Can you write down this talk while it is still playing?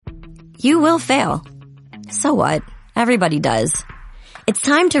You will fail. So what? Everybody does. It's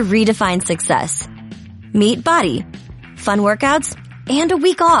time to redefine success. Meet BODi. Fun workouts and a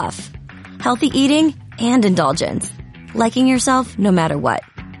week off. Healthy eating and indulgence. Liking yourself no matter what.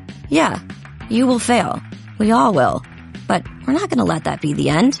 Yeah, you will fail. We all will. But we're not going to let that be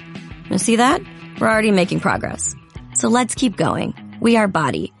the end. You see that? We're already making progress. So let's keep going. We are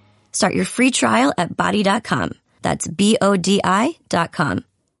BODi. Start your free trial at BODi.com. That's BODI.com.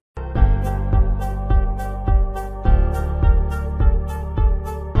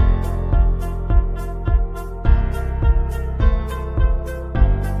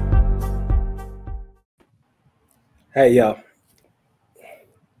 Hey, yo.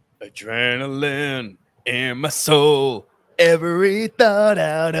 Adrenaline in my soul. Every thought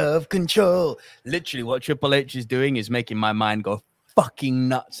out of control. Literally, what Triple H is doing is making my mind go fucking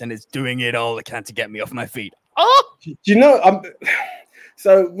nuts, and it's doing it all it can to get me off my feet. Oh! Do you know,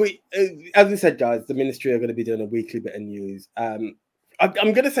 so we, as we said, guys, the ministry are going to be doing a weekly bit of news. I'm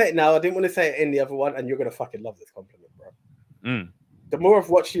going to say it now. I didn't want to say it in the other one, and you're going to fucking love this compliment, bro. The more I've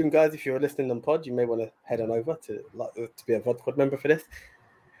watched you, and guys, if you're listening on pod, you may want to head on over to be a VodPod member for this.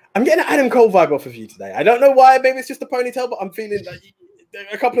 I'm getting an Adam Cole vibe off of you today. I don't know why. Maybe it's just a ponytail, but I'm feeling like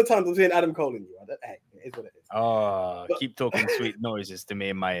a couple of times I'm seeing Adam Cole in you. Hey, it is what it is. Oh, but keep talking sweet noises to me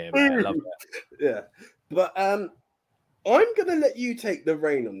in my ear. Man. I love that. Yeah, but I'm gonna let you take the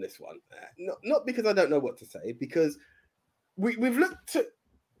reign on this one. Not because I don't know what to say, because we've looked at,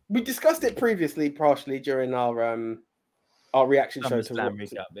 we discussed it previously, partially during our reaction show to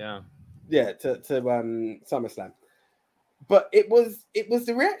recap, to SummerSlam. But it was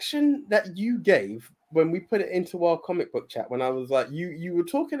the reaction that you gave when we put it into our comic book chat, when I was like, you were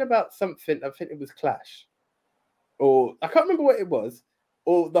talking about something, I think it was Clash, or I can't remember what it was,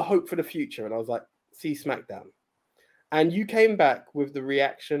 or the hope for the future, and I was like, see SmackDown. And you came back with the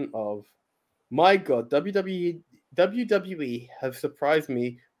reaction of, my God, WWE have surprised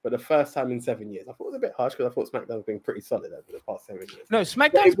me for the first time in 7 years. I thought it was a bit harsh because I thought SmackDown was being pretty solid over the past 7 years. No,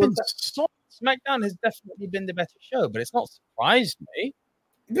 SmackDown's been solid. SmackDown has definitely been the better show, but it's not surprised me.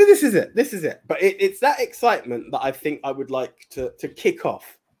 But this is it. But it's that excitement that I think I would like to kick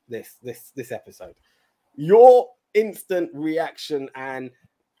off this episode. Your instant reaction and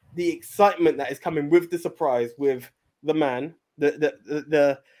the excitement that is coming with the surprise, with the man,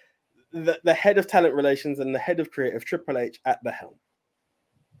 the head of talent relations and the head of creative, Triple H, at the helm.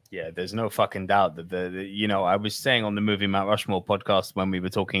 Yeah, there's no fucking doubt that I was saying on the Movie Mount Rushmore podcast when we were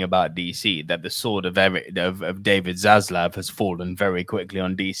talking about DC that the sword of David Zaslav has fallen very quickly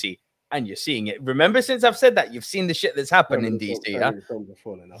on DC, and you're seeing it. Remember, since I've said that, you've seen the shit that's happened in DC, yeah?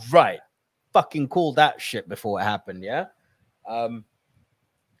 Right. Fucking call that shit before it happened, yeah?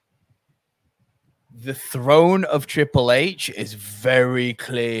 The throne of Triple H is very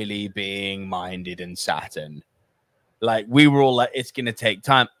clearly being minded in Saturn. Like, we were all like, it's going to take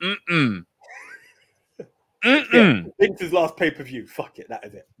time. Yeah, Vince's last pay-per-view. Fuck it. That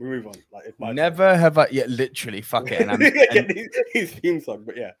is it. We move on. Like, never have I... Yeah, literally, fuck it. And his theme song,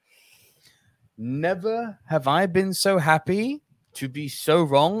 but yeah. Never have I been so happy to be so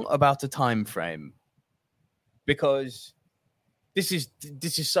wrong about a time frame. Because this is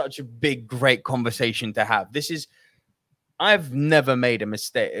such a big, great conversation to have. I've never made a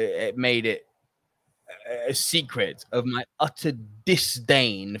mistake, made it a secret of my utter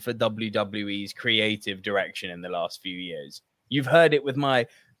disdain for WWE's creative direction in the last few years. You've heard it with my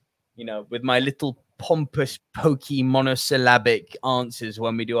little pompous, pokey, monosyllabic answers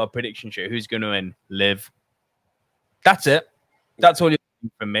when we do our prediction show. Who's going to win? Liv. That's it. That's all you're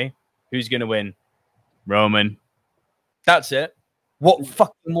getting from me. Who's going to win? Roman. That's it. What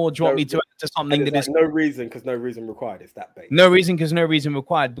fucking more do you want me to add to something that is no reason because no reason required? It's that bait. No reason because no reason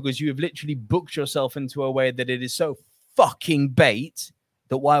required, because you have literally booked yourself into a way that it is so fucking bait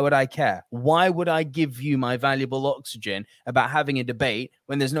that why would I care? Why would I give you my valuable oxygen about having a debate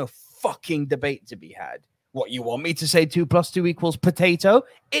when there's no fucking debate to be had? What, you want me to say 2 + 2 = potato?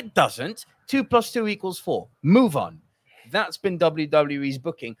 It doesn't. 2 + 2 = 4. Move on. That's been WWE's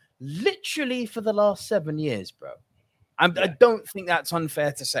booking literally for the last 7 years, bro. I don't think that's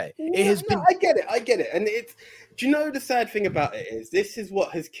unfair to say. It has been. I get it. And it's. Do you know the sad thing about it is this is what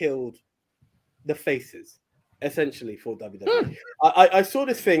has killed the faces, essentially, for WWE. I saw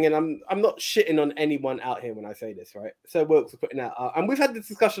this thing, and I'm not shitting on anyone out here when I say this, right? Sir Wilkes was putting out, and we've had this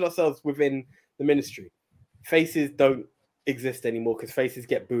discussion ourselves within the ministry. Faces don't exist anymore because faces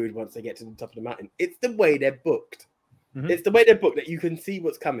get booed once they get to the top of the mountain. It's the way they're booked. Mm-hmm. It's the way they're booked that you can see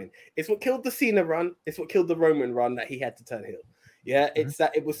what's coming. It's what killed the Cena run. It's what killed the Roman run that he had to turn heel. Yeah, it's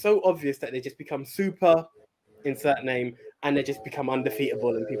that it was so obvious that they just become super, insert name, and they just become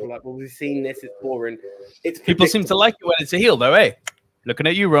undefeatable, and people are like, well, we've seen this, it's boring. It's People seem to like it when it's a heel, though, eh? Looking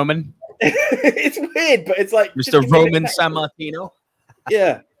at you, Roman. It's weird, but it's like Mr. Roman Sammartino.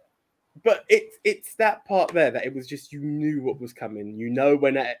 Yeah. But it's that part there that it was just, you knew what was coming. You know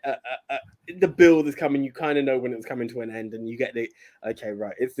when the build is coming, you kind of know when it was coming to an end, and you get okay,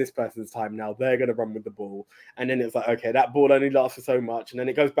 right, it's this person's time now. They're going to run with the ball. And then it's like, okay, that ball only lasts for so much. And then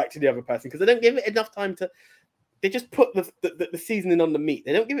it goes back to the other person because they don't give it enough time to, they just put the seasoning on the meat.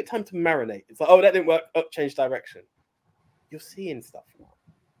 They don't give it time to marinate. It's like, oh, that didn't work. Oh, change direction. You're seeing stuff now.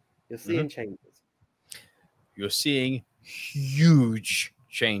 You're seeing changes. You're seeing huge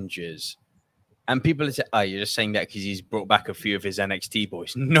changes. And people say, oh, you're just saying that because he's brought back a few of his NXT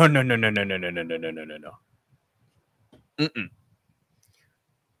boys. No.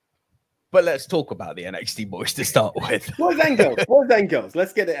 But let's talk about the NXT boys to start with. Boys and girls. Boys and girls.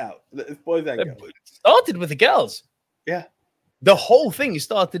 Let's get it out. It's boys and girls. It started with the girls. Yeah. The whole thing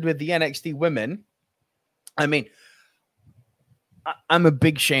started with the NXT women. I mean, I'm a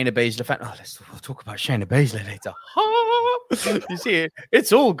big Shayna Baszler fan. Oh, we'll talk about Shayna Baszler later. You see it?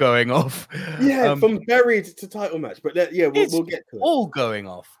 It's all going off. Yeah, from buried to title match. But we'll get to it. All going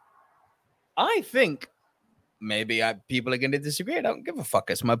off. I think maybe people are going to disagree. I don't give a fuck.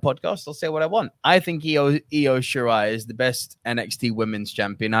 It's my podcast. I'll say what I want. I think Io Shirai is the best NXT women's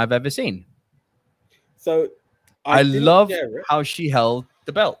champion I've ever seen. So I love how she held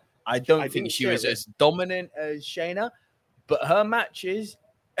the belt. I don't think she was as dominant as Shayna, but her matches,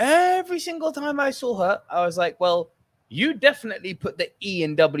 every single time I saw her, I was like, well, you definitely put the E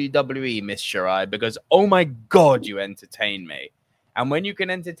in WWE, Miss Shirai, because, oh my God, you entertain me. And when you can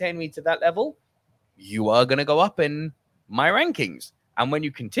entertain me to that level, you are going to go up in my rankings. And when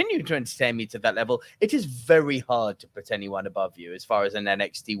you continue to entertain me to that level, it is very hard to put anyone above you as far as an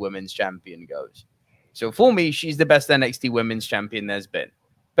NXT women's champion goes. So for me, she's the best NXT women's champion there's been.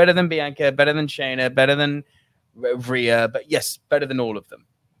 Better than Bianca, better than Shayna, better than Rhea, but yes, better than all of them.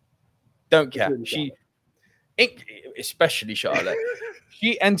 Don't care. Especially Charlotte.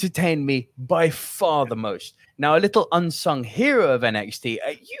 She entertained me by far the most. Now, a little unsung hero of NXT,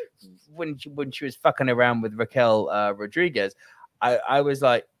 when she was fucking around with Raquel Rodriguez, I was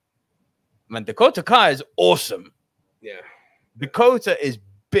like, man, Dakota Kai is awesome. Yeah. Dakota is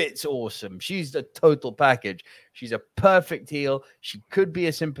bits awesome. She's the total package. She's a perfect heel. She could be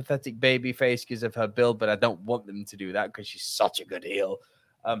a sympathetic babyface because of her build, but I don't want them to do that because she's such a good heel.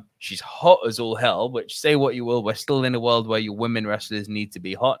 She's hot as all hell, which, say what you will, we're still in a world where your women wrestlers need to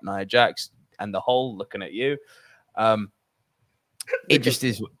be hot. Nia Jax and the whole looking at you. It just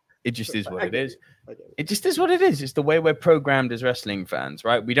is what it is. It just is what it is. It's the way we're programmed as wrestling fans,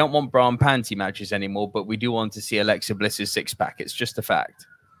 right? We don't want bra and panty matches anymore, but we do want to see Alexa Bliss's six-pack. It's just a fact.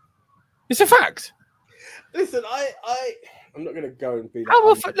 It's a fact. Listen, I'm not going to go and be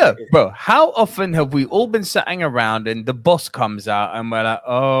how often have we all been sitting around and the boss comes out and we're like,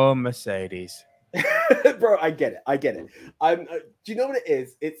 oh, Mercedes. Bro, I get it. Do you know what it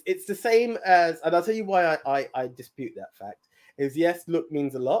is? It's the same as, and I'll tell you why I dispute that fact, is yes, look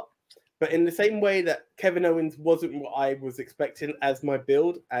means a lot, but in the same way that Kevin Owens wasn't what I was expecting as my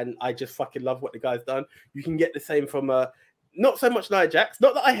build, and I just fucking love what the guy's done, you can get the same from not so much Nia Jax.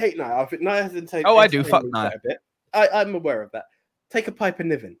 Not that I hate Nia. I think Nia has entertained. Oh, I do. Fuck Nia. A bit. I'm aware of that. Take a Piper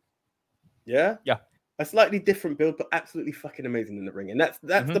Niven. Yeah? Yeah. A slightly different build, but absolutely fucking amazing in the ring. And that's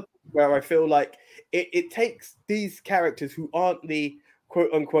the where I feel like it takes these characters who aren't the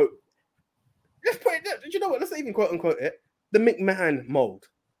quote unquote, let's put it, you know what? Let's not even quote unquote it, the McMahon mold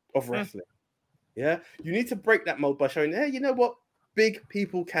of wrestling. Yeah. You need to break that mold by showing, hey, you know what? Big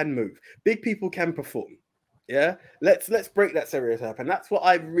people can move. Big people can perform. Yeah, let's break that stereotype, and that's what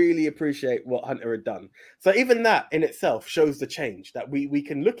I really appreciate what Hunter had done. So even that in itself shows the change that we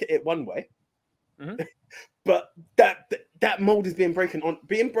can look at it one way, but that mold is being broken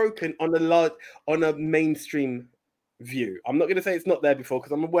on a mainstream view. I'm not going to say it's not there before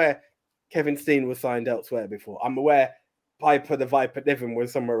because I'm aware Kevin Steen was signed elsewhere before. I'm aware Piper the Viper Niven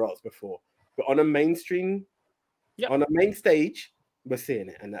was somewhere else before, but on a mainstream, on a main stage, we're seeing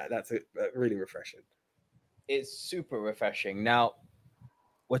it, and that's really refreshing. It's super refreshing. Now,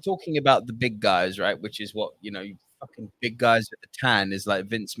 we're talking about the big guys, right? Which is what, you fucking big guys at the tan is like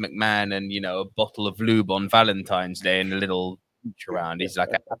Vince McMahon and, a bottle of lube on Valentine's Day and a little reach around. He's like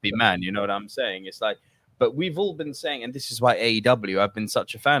a happy man. You know what I'm saying? It's like, but we've all been saying, and this is why AEW I've been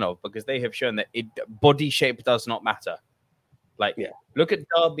such a fan of, because they have shown that body shape does not matter. Look at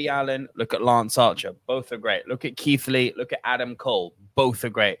Darby Allin, look at Lance Archer. Both are great. Look at Keith Lee, look at Adam Cole. Both are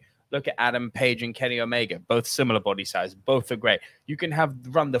great. Look at Adam Page and Kenny Omega, both similar body size, both are great. You can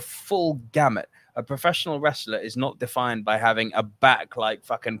run the full gamut A professional wrestler is not defined by having a back like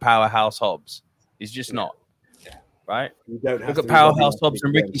fucking Powerhouse Hobbs. It's just not. Right? You don't have Look to at be Powerhouse Bobby Hobbs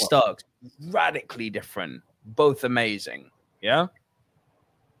and Lashley Ricky to Starks. Radically different. Both amazing. Yeah?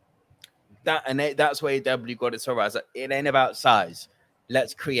 That's where AEW got it so right. Like, it ain't about size.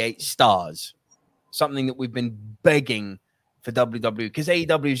 Let's create stars. Something that we've been begging for WWE, because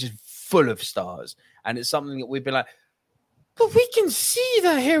AEW is just full of stars. And it's something that we've been like, but we can see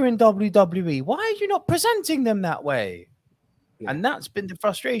that here in WWE. Why are you not presenting them that way? Yeah. And that's been the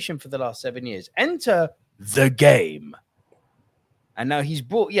frustration for the last 7 years. Enter the game. And now he's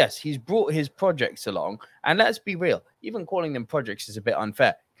brought his projects along. And let's be real, even calling them projects is a bit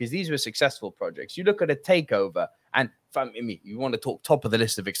unfair because these were successful projects. You look at a takeover, and you want to talk top of the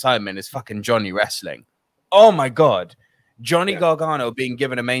list of excitement is fucking Johnny Wrestling. Oh my God. Johnny Gargano being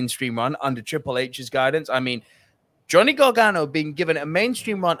given a mainstream run under Triple H's guidance. I mean, Johnny Gargano being given a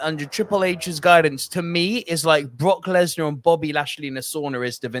mainstream run under Triple H's guidance to me is like Brock Lesnar and Bobby Lashley in a sauna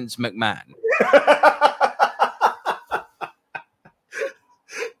is to Vince McMahon.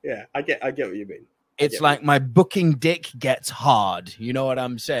 Yeah, I get what you mean. It's like my booking dick gets hard. You know what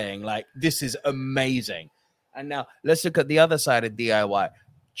I'm saying? Like, this is amazing. And now let's look at the other side of DIY.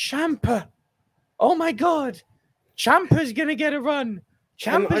 Ciampa. Oh my God. Ciampa's going to get a run.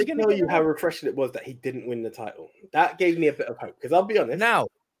 Can I tell you how refreshing it was that he didn't win the title? That gave me a bit of hope because I'll be honest. Now,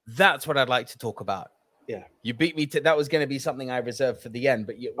 that's what I'd like to talk about. Yeah. You beat me to that was going to be something I reserved for the end,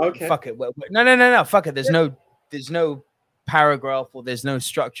 but okay. Fuck it. No. Fuck it. There's no paragraph or there's no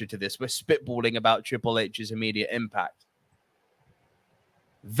structure to this. We're spitballing about Triple H's immediate impact.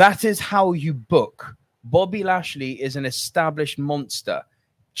 That is how you book. Bobby Lashley is an established monster.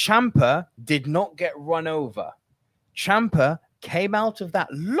 Ciampa did not get run over. Ciampa came out of that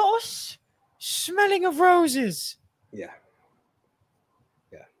loss smelling of roses. Yeah.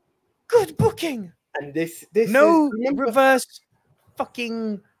 Good booking. And this no reverse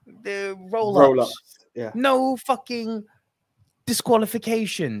fucking roll-ups. Yeah. No fucking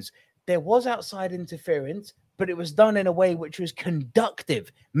disqualifications. There was outside interference, but it was done in a way which was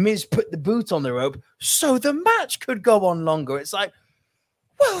conductive. Miz put the boot on the rope so the match could go on longer. It's like,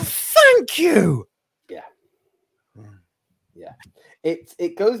 well, thank you. Yeah.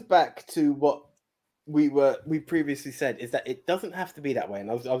 It goes back to what we previously said, is that it doesn't have to be that way. And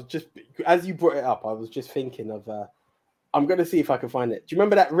I was just, as you brought it up, I was just thinking of I'm going to see if I can find it. Do you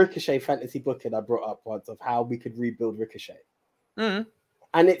remember that Ricochet fantasy booking I brought up once of how we could rebuild Ricochet? Mm.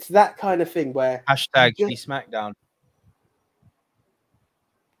 And it's that kind of thing where hashtag SmackDown.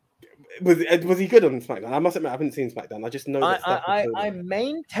 Was he good on SmackDown? I must admit I haven't seen SmackDown. I just know that I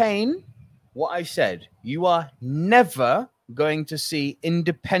maintain what I said. You are never going to see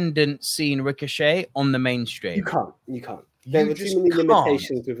independent scene Ricochet on the mainstream. You can't. There are too many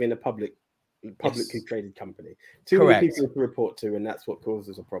limitations within a publicly traded company. Too many people to report to, and that's what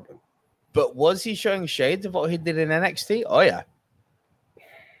causes a problem. But was he showing shades of what he did in NXT?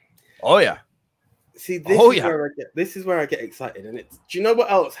 Oh yeah. See, this is where I get excited, and it's. Do you know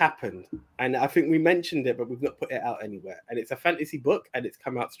what else happened? And I think we mentioned it, but we've not put it out anywhere. And it's a fantasy book, and it's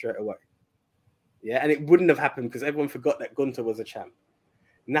come out straight away. Yeah, and it wouldn't have happened because everyone forgot that Gunther was a champ.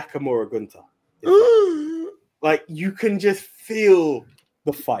 Nakamura Gunther. Like, you can just feel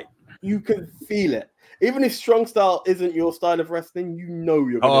the fight. You can feel it. Even if strong style isn't your style of wrestling, you know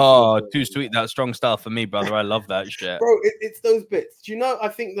you're going to too sweet, that strong style for me, brother. I love that shit. Bro, it's those bits. Do you know, I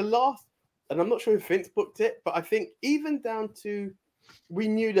think the last, and I'm not sure if Vince booked it, but I think even down to, we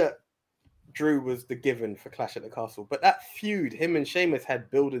knew that Drew was the given for Clash at the Castle, but that feud him and Sheamus had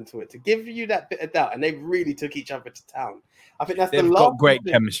built into it to give you that bit of doubt, and they really took each other to town. I think that's They've got great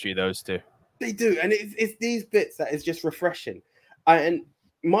chemistry, those two. They do, and it's these bits that is just refreshing. And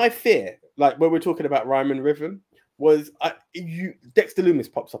my fear, like when we're talking about rhyme and rhythm, was Dexter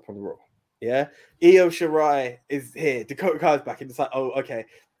Lumis pops up on Raw. Yeah, Io Shirai is here, Dakota Kai's back, and it's like, oh, okay,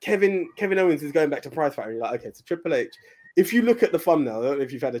 Kevin Owens is going back to Prize Fighter. And you're like, okay, so Triple H. If you look at the thumbnail, I don't know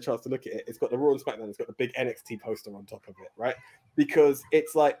if you've had a chance to look at it. It's got the Raw and SmackDown. It's got the big NXT poster on top of it, right? Because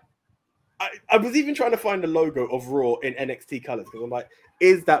it's like, I was even trying to find the logo of Raw in NXT colors because I'm like,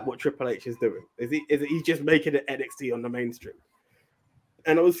 is that what Triple H is doing? Is he just making it NXT on the mainstream?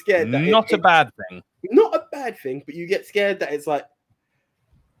 And I was scared that not a bad thing. Not a bad thing, but you get scared that it's like,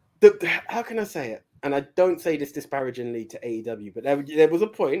 how can I say it? And I don't say this disparagingly to AEW, but there was a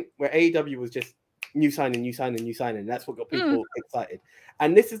point where AEW was just new signing. That's what got people excited.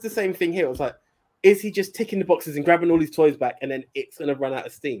 And this is the same thing here. It was like, is he just ticking the boxes and grabbing all his toys back and then it's going to run out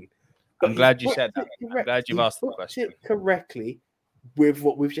of steam? But I'm glad you said that. I'm glad you've asked the question. It correctly with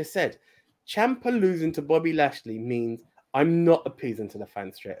what we've just said. Ciampa losing to Bobby Lashley means I'm not appeasing to the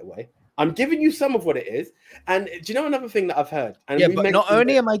fans straight away. I'm giving you some of what it is. And do you know another thing that I've heard? And yeah, but not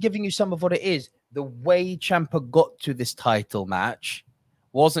only am I giving you some of what it is, the way Ciampa got to this title match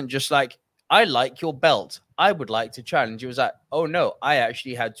wasn't just like, I like your belt, I would like to challenge. It was like, oh no, I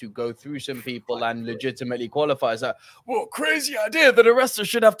actually had to go through some people and legitimately qualify. It's like, well, crazy idea that a wrestler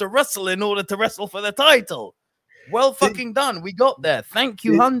should have to wrestle in order to wrestle for the title. Well fucking done. We got there. Thank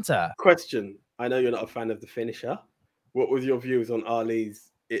you, Hunter. Question. I know you're not a fan of the finisher. What was your views on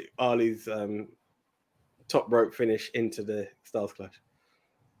Ali's top rope finish into the Styles Clash?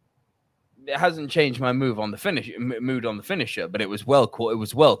 It hasn't changed my mood on the finisher, but it was well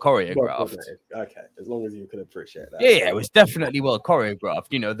choreographed. Okay, as long as you can appreciate that. Yeah, it was definitely well choreographed.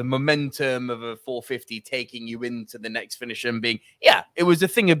 You know, the momentum of a 450 taking you into the next finisher and being, it was a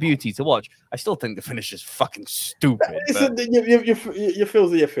thing of beauty to watch. I still think the finisher's fucking stupid. Your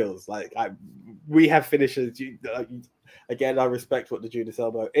feels are your feels. Like, we have finishers. Again, I respect what the Judas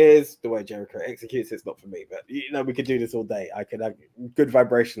Elbow is. The way Jericho executes, it's not for me. But, we could do this all day. I could have good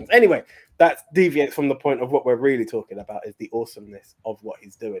vibrations. Anyway, that deviates from the point of what we're really talking about is the awesomeness of what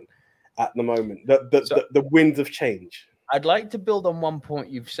he's doing at the moment. The winds of change. I'd like to build on one point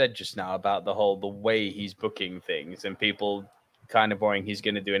you've said just now about the way he's booking things and people kind of worrying he's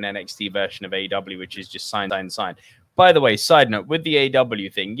going to do an NXT version of AEW, which is just sign. By the way, side note, with the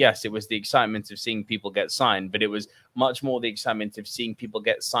AEW thing, yes, it was the excitement of seeing people get signed, but it was much more the excitement of seeing people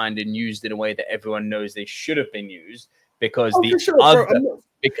get signed and used in a way that everyone knows they should have been used because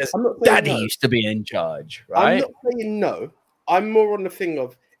Daddy used to be in charge, right? I'm not saying no. I'm more on the thing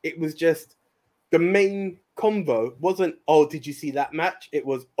of it was just the main convo wasn't, oh, did you see that match? It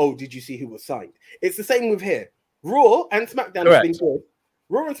was, oh, did you see who was signed? It's the same with here. Raw and SmackDown have been good.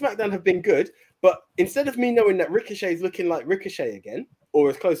 Raw and SmackDown have been good, but instead of me knowing that Ricochet is looking like Ricochet again, or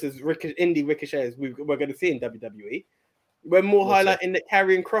as close as indie Ricochet as we're going to see in WWE, we're more highlighting that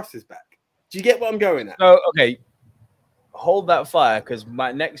Karrion Kross is back. Do you get what I'm going at? So, okay, hold that fire, because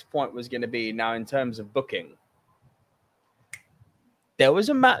my next point was going to be now in terms of booking. There was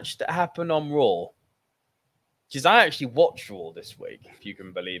a match that happened on Raw, because I actually watched Raw this week, if you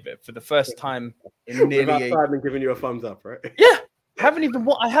can believe it, for the first time in nearly I've been giving you a thumbs up, right? Yeah. I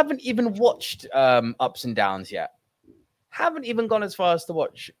haven't even watched Ups and Downs yet. Haven't even gone as far as to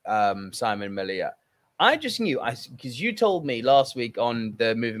watch Simon Miller yet. I just knew, because you told me last week on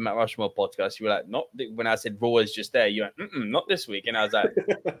the Moving Mount Rushmore podcast, you were like, not when I said Raw is just there, you went, not this week. And I was like,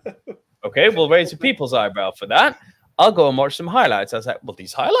 okay, we'll raise the people's eyebrow for that. I'll go and watch some highlights. I was like, well,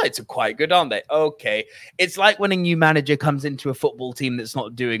 these highlights are quite good, aren't they? Okay. It's like when a new manager comes into a football team that's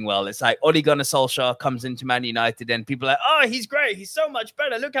not doing well. It's like Ole Gunnar Solskjaer comes into Man United and people are like, oh, he's great. He's so much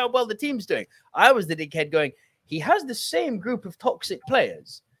better. Look how well the team's doing. I was the dickhead going, he has the same group of toxic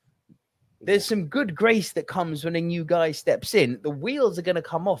players. There's some good grace that comes when a new guy steps in. The wheels are going to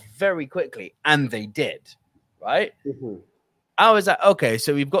come off very quickly. And they did, right? Mm-hmm. I was like, okay,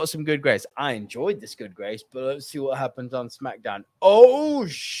 so we've got some good grace. I enjoyed this good grace, but let's see what happens on SmackDown. Oh,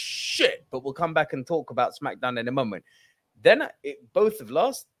 shit. But we'll come back and talk about SmackDown in a moment. Then both of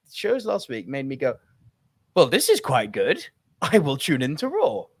shows last week made me go, well, this is quite good. I will tune into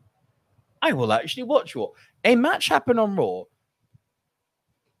Raw. I will actually watch Raw. A match happened on Raw.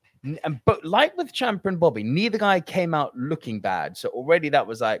 But like with Ciampa and Bobby, neither guy came out looking bad. So already that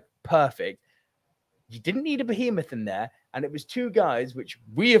was like perfect. You didn't need a behemoth in there. And it was two guys, which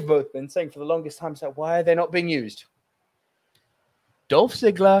we have both been saying for the longest time, so why are they not being used? Dolph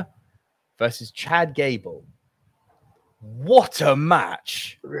Ziggler versus Chad Gable. What a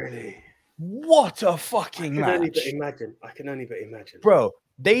match. Really? What a fucking match. I can only but imagine. Bro,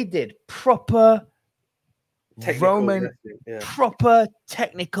 they did proper proper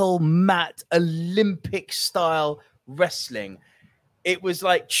technical mat Olympic style wrestling. It was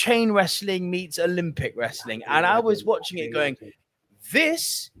like chain wrestling meets Olympic wrestling. And I was watching it going,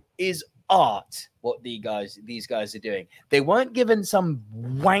 this is art, what these guys are doing. They weren't given some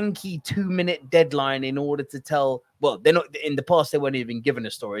wanky 2-minute deadline in order to tell. Well, they're not in the past. They weren't even given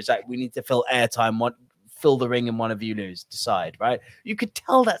a story. It's like, we need to fill airtime, fill the ring and one of you lose, decide, right? You could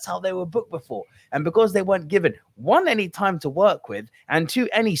tell that's how they were booked before. And because they weren't given, one, any time to work with, and two,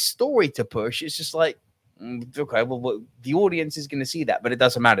 any story to push, it's just like, okay, well, the audience is going to see that, but it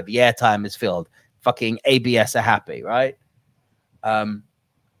doesn't matter. The airtime is filled. Fucking ABS are happy, right?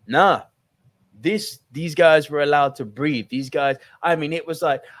 Nah. These guys were allowed to breathe. These guys, I mean, it was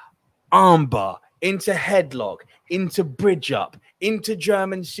like armbar into headlock, into bridge up, into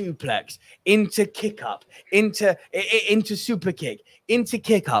German suplex, into kick up, into super kick, into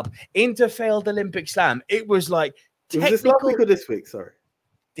kick up, into failed Olympic slam. It was like technical. Was this last week or this week? Sorry.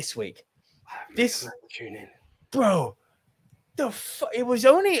 This week. Tune in. Bro,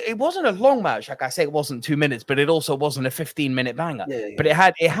 It wasn't a long match. Like I say, it wasn't 2 minutes, but it also wasn't a 15-minute banger. Yeah. But it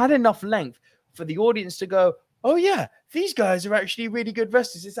had enough length for the audience to go, oh yeah, these guys are actually really good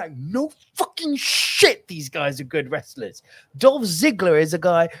wrestlers. It's like, no fucking shit, these guys are good wrestlers. Dolph Ziggler is a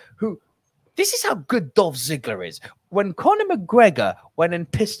guy who, this is how good Dolph Ziggler is. When Conor McGregor went and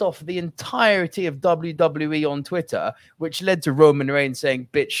pissed off the entirety of WWE on Twitter, which led to Roman Reigns saying,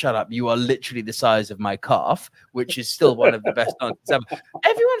 bitch, shut up, you are literally the size of my calf, which is still one of the best answers ever.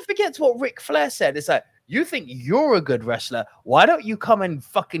 Everyone forgets what Ric Flair said. It's like, you think you're a good wrestler? Why don't you come and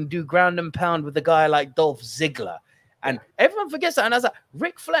fucking do ground and pound with a guy like Dolph Ziggler? And everyone forgets that. And I was like,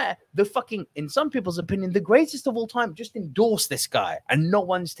 Ric Flair, the fucking, in some people's opinion, the greatest of all time, just endorsed this guy. And no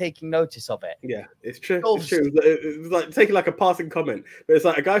one's taking notice of it. Yeah, it's true. It's true. It's like taking like a passing comment. But it's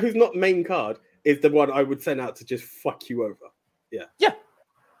like a guy who's not main card is the one I would send out to just fuck you over. Yeah. Yeah.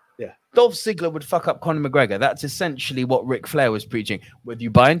 Yeah. Dolph Ziggler would fuck up Conor McGregor. That's essentially what Ric Flair was preaching. Whether you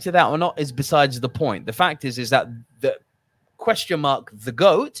buy into that or not is besides the point. The fact is that the question mark, the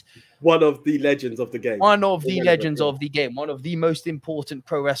GOAT, one of the legends of the game. One of the legends of the game. One of the most important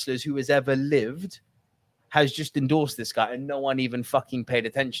pro wrestlers who has ever lived has just endorsed this guy and no one even fucking paid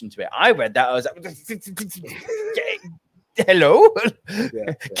attention to it. I read that. I was like, hello?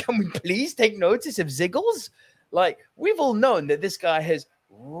 Yeah. Can we please take notice of Ziggles? Like, we've all known that this guy has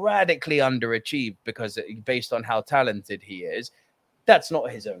radically underachieved because based on how talented he is. That's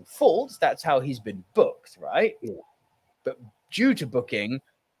not his own fault. That's how he's been booked, right? Yeah. But due to booking,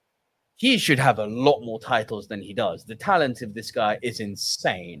 he should have a lot more titles than he does. The talent of this guy is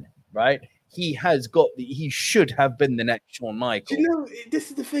insane, right? He should have been the next Shawn Michaels. You know,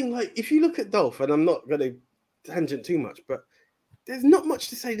 this is the thing. Like, if you look at Dolph, and I'm not going to tangent too much, but there's not much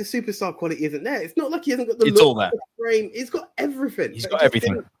to say the superstar quality isn't there. It's not like he hasn't got the look, the frame. He's got everything. He's got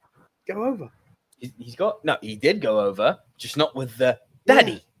everything. Go over. He did go over, just not with the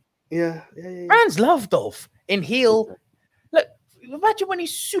daddy. Yeah. Fans love Dolph in heel. Look, imagine when he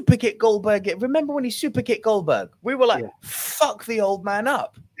super kicked Goldberg. Remember when he super kicked Goldberg? We were like, fuck the old man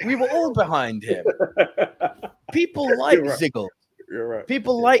up. We were all behind him. People like Ziggles. You're right.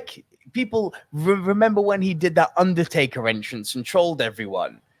 People remember when he did that Undertaker entrance and trolled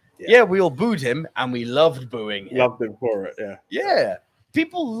everyone. Yeah, we all booed him and we loved booing him. Loved him for it, yeah. Yeah.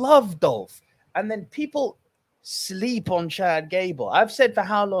 People love Dolph. And then people sleep on Chad Gable. I've said for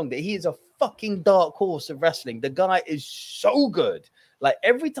how long that he is a fucking dark horse of wrestling. The guy is so good. Like,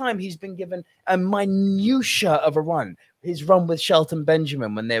 every time he's been given a minutia of a run, his run with Shelton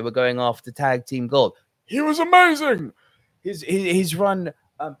Benjamin when they were going after tag team gold, he was amazing. His run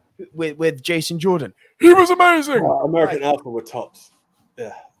with Jason Jordan, he was amazing. American Alpha were tops.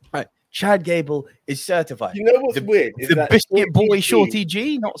 Yeah. Right. Chad Gable is certified. You know what's weird? Is the biscuit boy Shorty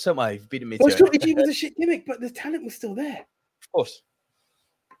G, not so much. You've beaten me to it. Shorty G was a shit gimmick, but the talent was still there. Of course.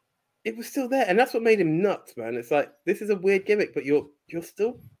 It was still there, and that's what made him nuts, man. It's like, this is a weird gimmick, but you're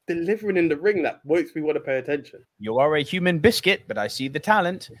still delivering in the ring that makes me want to pay attention. You are a human biscuit, but I see the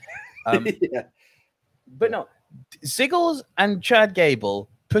talent. Yeah. But no, Ziggles and Chad Gable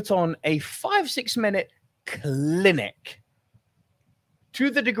put on a 5-6 minute clinic to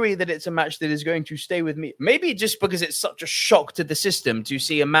the degree that it's a match that is going to stay with me. Maybe just because it's such a shock to the system to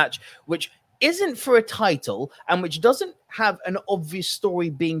see a match which isn't for a title and which doesn't have an obvious story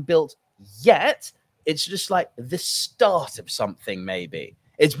being built yet. It's just like the start of something, maybe.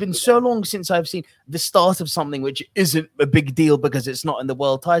 It's been so long since I've seen the start of something which isn't a big deal because it's not in the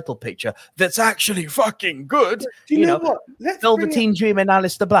world title picture. That's actually fucking good. Do you know what? Velveteen Dream and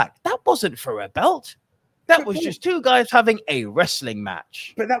Aleister Black. That wasn't for a belt. That was just two guys having a wrestling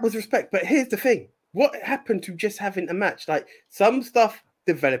match. But that was respect. But here's the thing. What happened to just having a match? Like, some stuff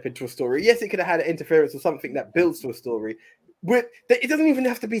develop into a story. Yes, it could have had an interference or something that builds to a story. It doesn't even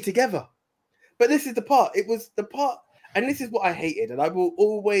have to be together. But this is the part. It was the part, and this is what I hated, and I will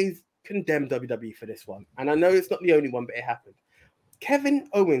always condemn WWE for this one. And I know it's not the only one, but it happened. Kevin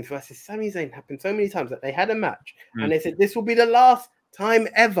Owens versus Sami Zayn happened so many times that they had a match, and they said this will be the last time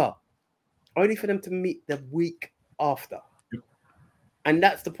ever, only for them to meet the week after. And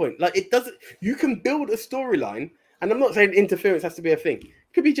that's the point. Like, it doesn't. You can build a storyline. And I'm not saying interference has to be a thing.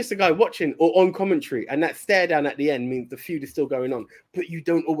 It could be just a guy watching or on commentary, and that stare down at the end means the feud is still going on. But you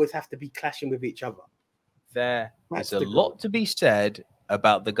don't always have to be clashing with each other. There is a lot to be said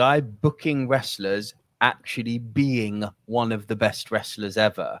about the guy booking wrestlers actually being one of the best wrestlers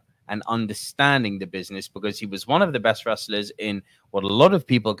ever and understanding the business, because he was one of the best wrestlers in what a lot of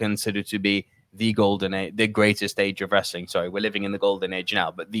people consider to be the golden age, the greatest age of wrestling. Sorry, we're living in the golden age now,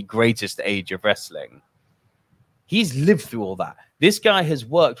 but the greatest age of wrestling. He's lived through all that. This guy has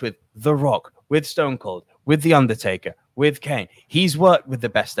worked with The Rock, with Stone Cold, with The Undertaker, with Kane. He's worked with the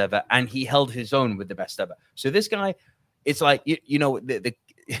best ever, and he held his own with the best ever. So this guy, it's like, you know, the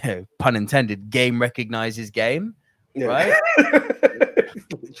pun intended, game recognizes game, right?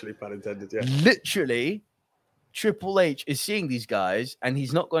 Literally pun intended, yeah. Literally, Triple H is seeing these guys, and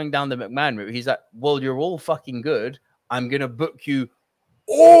he's not going down the McMahon route. He's like, well, you're all fucking good. I'm going to book you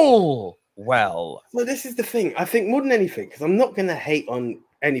all well. Well, this is the thing. I think more than anything, because I'm not going to hate on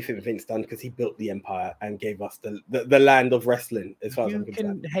anything Vince done, because he built the empire and gave us the land of wrestling, as far as I'm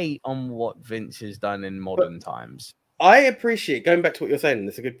concerned. You can hate on what Vince has done in modern times. I appreciate, going back to what you're saying, and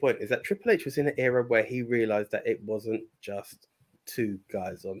it's a good point, is that Triple H was in an era where he realized that it wasn't just two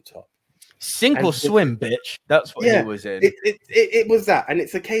guys on top. Sink or swim, bitch. That's what he was in. It was that. And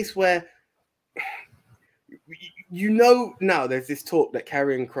it's a case where, you know, now there's this talk that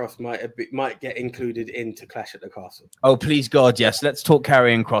Karrion Kross might get included into Clash at the Castle. Oh, please God, yes. Let's talk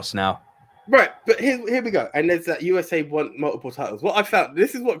Karrion Kross now. Right, but here we go. And there's that USA won multiple titles. What I found,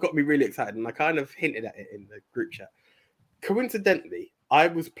 this is what got me really excited, and I kind of hinted at it in the group chat. Coincidentally, I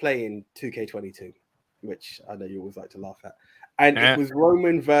was playing 2K22, which I know you always like to laugh at. And it was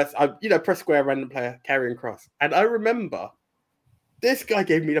Roman versus, press square, random player, Karrion Kross. And I remember this guy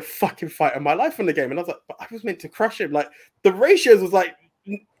gave me the fucking fight of my life on the game. And I was like, but I was meant to crush him. Like, the ratios was like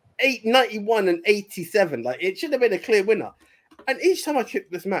 91 and 87. Like, it should have been a clear winner. And each time I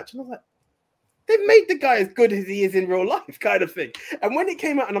kicked this match, and I was like, they've made the guy as good as he is in real life, kind of thing. And when it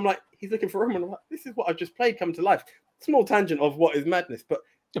came out, and I'm like, he's looking for Roman, I'm like, this is what I've just played come to life. Small tangent of what is madness, but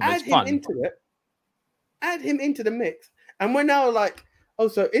add him into it, add him into the mix, and we're now like, oh,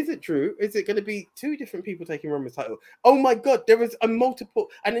 so is it true? Is it going to be two different people taking Roman's title? Oh my God, there is a multiple,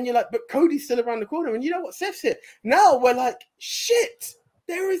 and then you're like, but Cody's still around the corner, and you know what, Seth's here. Now we're like, shit,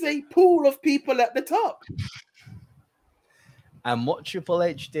 there is a pool of people at the top. And what Triple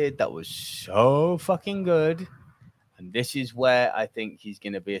H did that was so fucking good, and this is where I think he's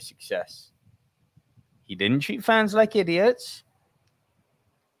going to be a success. He didn't treat fans like idiots.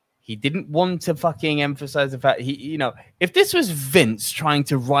 He didn't want to fucking emphasize the fact if this was Vince trying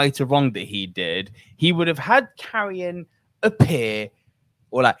to right a wrong that he did, he would have had Karrion appear,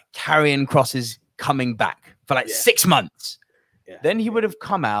 or like Karrion Kross coming back for 6 months. Yeah. Then he would have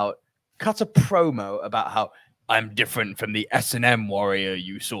come out, cut a promo about how I'm different from the S&M warrior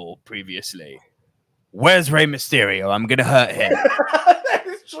you saw previously. Where's Rey Mysterio? I'm going to hurt him.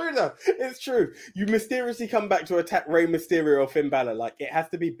 It's true, though. It's true. You mysteriously come back to attack Rey Mysterio or Finn Balor. Like, it has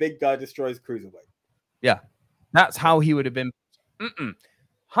to be big guy destroys cruiserweight. Yeah. That's how he would have been.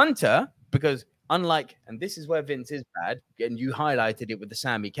 Hunter, because unlike, and this is where Vince is bad, and you highlighted it with the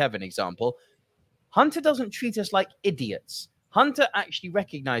Sammy Kevin example, Hunter doesn't treat us like idiots. Hunter actually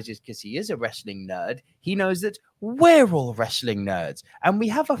recognizes, because he is a wrestling nerd, he knows that we're all wrestling nerds, and we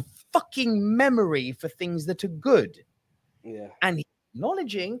have a fucking memory for things that are good. Yeah. And he's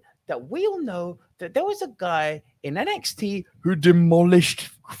acknowledging that we all know that there was a guy in NXT who demolished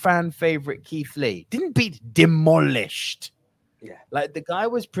fan favorite Keith Lee. Didn't beat, demolished. Yeah. Like, the guy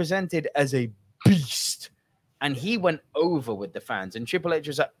was presented as a beast, and he went over with the fans. And Triple H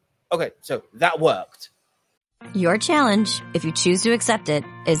was like, okay, so that worked. Your challenge, if you choose to accept it,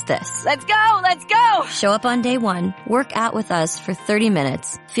 is this. Let's go! Let's go! Show up on day 1, work out with us for 30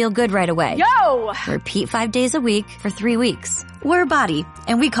 minutes, feel good right away. Yo! Repeat 5 days a week for 3 weeks. We're Body,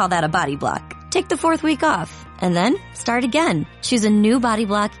 and we call that a body block. Take the 4th week off, and then start again. Choose a new body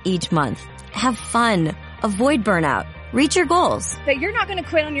block each month. Have fun. Avoid burnout. Reach your goals. But you're not going to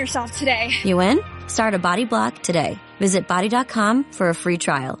quit on yourself today. You in? Start a body block today. Visit body.com for a free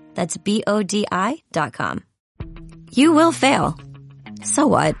trial. That's BODI.com. You will fail. So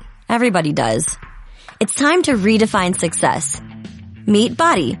what? Everybody does. It's time to redefine success. Meet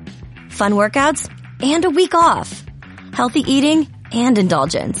Body. Fun workouts and a week off. Healthy eating and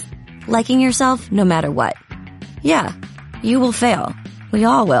indulgence. Liking yourself no matter what. Yeah, you will fail. We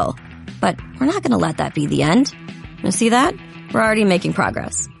all will. But we're not going to let that be the end. You see that? We're already making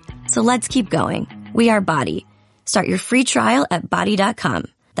progress. So let's keep going. We are Body. Start your free trial at body.com.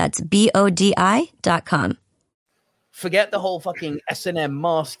 That's BODI.com. Forget the whole fucking S&M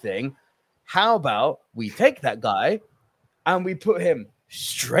mask thing. How about we take that guy and we put him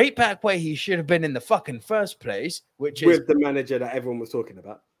straight back where he should have been in the fucking first place, which is with the manager that everyone was talking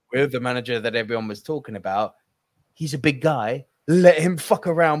about. With the manager that everyone was talking about. He's a big guy. Let him fuck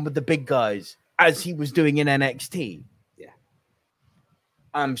around with the big guys as he was doing in NXT. Yeah.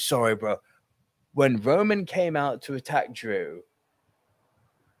 I'm sorry, bro. When Roman came out to attack Drew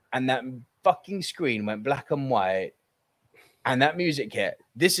and that fucking screen went black and white, and that music hit,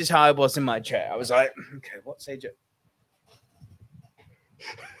 this is how I was in my chair. I was like, okay, what's AJ?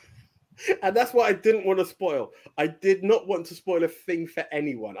 And that's what I didn't want to spoil. I did not want to spoil a thing for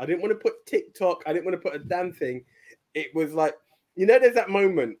anyone. I didn't want to put TikTok. I didn't want to put a damn thing. It was like, there's that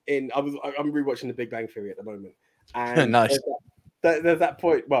moment I'm rewatching The Big Bang Theory at the moment. And nice. there's that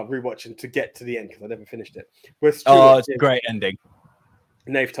point, rewatching to get to the end because I never finished it. Where Stuart it's a great ending.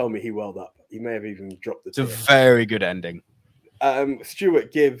 Nave told me he welled up. He may have even dropped the It's a very good ending.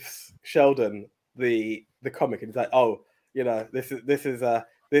 Stuart gives Sheldon the comic and he's like, oh, this is a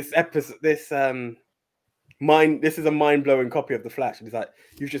mind-blowing copy of The Flash. And he's like,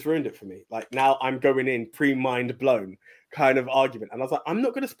 you've just ruined it for me. Like, now I'm going in pre-mind blown kind of argument. And I was like, I'm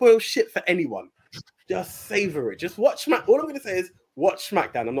not going to spoil shit for anyone. Just savor it. Just watch all I'm going to say is watch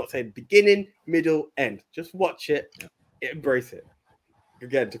SmackDown. I'm not saying beginning, middle, end. Just watch it. Embrace it.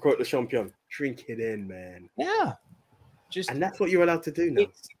 Again, to quote the champion, drink it in, man. Yeah. And that's what you're allowed to do now.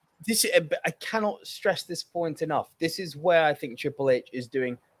 I cannot stress this point enough. This is where I think Triple H is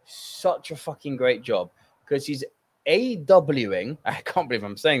doing such a fucking great job because he's AEWing. I can't believe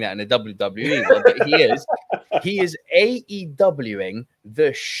I'm saying that in a WWE, but he is. He is AEWing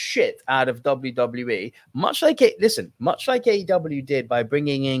the shit out of WWE, much like AEW did by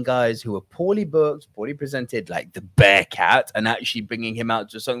bringing in guys who were poorly booked, poorly presented, like the Bearcat, and actually bringing him out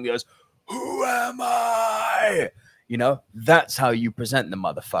to something that goes, "Who am I?" That's how you present the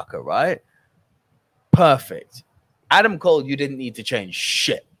motherfucker, right? Perfect. Adam Cole, you didn't need to change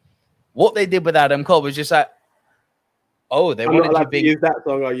shit. What they did with Adam Cole was just like, they wanted you being use that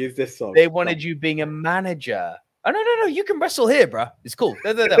song. I'll use this song. They wanted you being a manager. Oh no! You can wrestle here, bro. It's cool.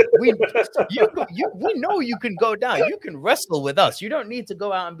 No. We know you can go down. You can wrestle with us. You don't need to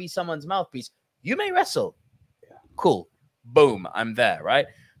go out and be someone's mouthpiece. You may wrestle. Yeah. Cool. Boom. I'm there. Right.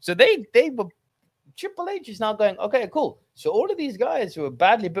 So they were. Triple H is now going, okay, cool. So all of these guys who were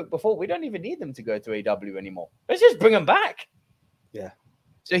badly booked before, we don't even need them to go to AEW anymore. Let's just bring them back. Yeah.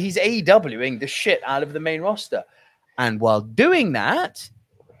 So he's AEWing the shit out of the main roster. And while doing that,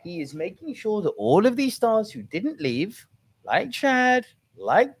 he is making sure that all of these stars who didn't leave, like Chad,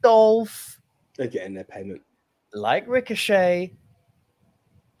 like Dolph, they're getting their payment, like Ricochet,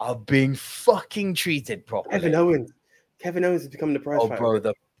 are being fucking treated properly. Kevin Owens has become the prize fighter. Bro,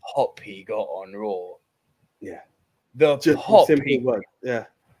 the pop he got on Raw. Yeah. The pop. Yeah.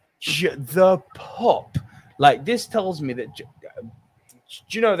 The pop. Like, this tells me that...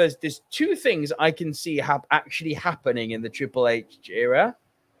 Do you know, there's two things I can see actually happening in the Triple H era,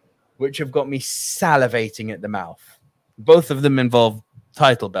 which have got me salivating at the mouth. Both of them involve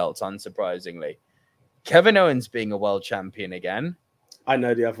title belts, unsurprisingly. Kevin Owens being a world champion again. I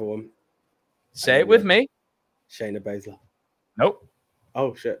know the other one. Say it with me. Shayna Baszler. Nope.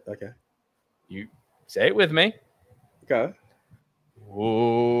 Oh, shit. Okay. You say it with me. Go.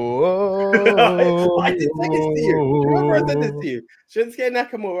 Whoa. I did say this to you. Remember I said this to you. Shinsuke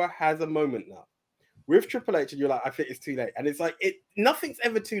Nakamura has a moment now with Triple H, and you're like, I think it's too late. And it's like, nothing's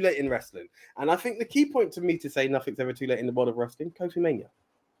ever too late in wrestling. And I think the key point to me to say nothing's ever too late in the world of wrestling, Kofi Mania.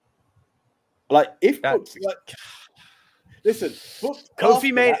 Like, listen,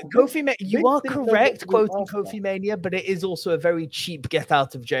 Kofi Mania, you are correct quoting Kofi Mania, but it is also a very cheap get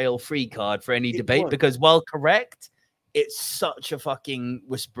out of jail free card for any debate because while correct, it's such a fucking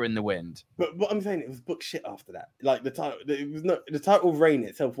whisper in the wind. But what I'm saying, it was book shit after that. Like the title reign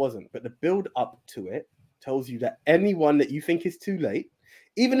itself wasn't, but the build up to it tells you that anyone that you think is too late,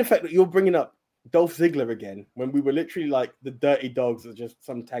 even the fact that you're bringing up Dolph Ziggler again, when we were literally like the Dirty Dogs or just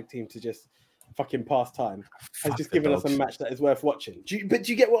some tag team to just fucking pass time, has just given us a match that is worth watching. Do you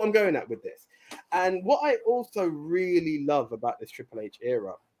get what I'm going at with this? And what I also really love about this Triple H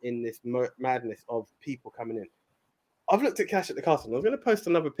era in this madness of people coming in, I've looked at Cash at the Castle, and I was going to post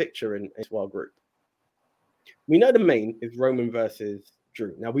another picture in a SWAR group. We know the main is Roman versus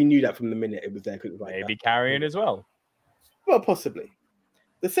Drew. Now, we knew that from the minute it was there. Because it was like maybe Carrion as well. Well, possibly.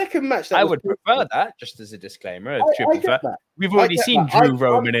 The second match... I would prefer that, just as a disclaimer. We've already seen Drew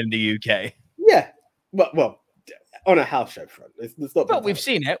Roman in the UK. Yeah. Well, on a house show front. It's not but we've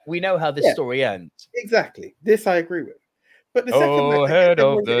seen it. We know how this story ends. Exactly. This I agree with. But the second match... head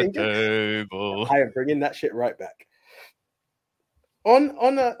of the table. I am bringing that shit right back.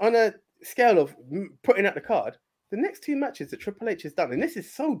 On a scale of putting out the card, the next two matches that Triple H has done, and this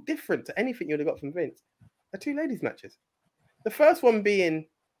is so different to anything you'd have got from Vince, are two ladies matches. The first one being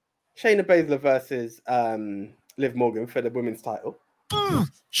Shayna Baszler versus Liv Morgan for the women's title.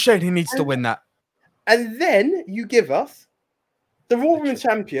 Shayna needs to win that. And then you give us the Raw Women's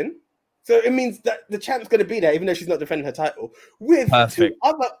Champion. So it means that the champ's going to be there, even though she's not defending her title, with two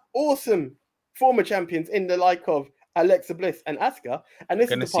other awesome former champions in the like of Alexa Bliss and Asuka. And this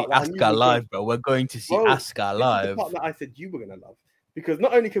is the part Asuka live, bro. We're going to see Asuka live. This is the part that I said you were going to love. because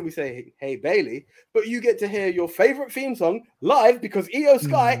not only can we say "Hey Bailey," but you get to hear your favorite theme song live because Io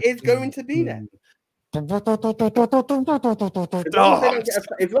Sky is going to be there. As long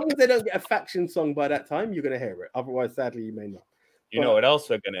as they don't get a faction song by that time, you're going to hear it. Otherwise, sadly, you may not. You know what else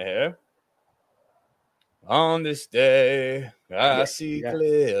we're going to hear? On this day, I see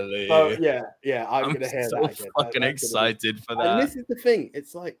clearly. Oh, yeah, I'm going to hear so that again. Fucking excited for that. And this is the thing.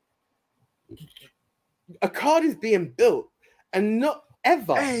 It's like a card is being built and not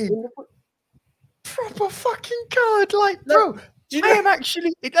ever. Hey, proper fucking card. Like, bro, I am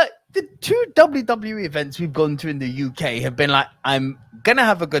actually... the 2 WWE events we've gone to in the UK have been like, I'm going to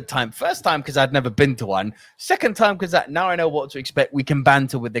have a good time. First time because I'd never been to one. Second time because now I know what to expect. We can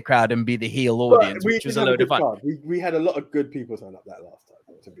banter with the crowd and be the heel audience, which was a load of fun. We had a lot of good people turn up that last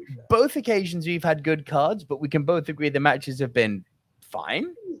time, to be fair. Both occasions we've had good cards, but we can both agree the matches have been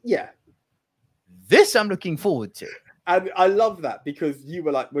fine. Yeah. This I'm looking forward to. I love that because you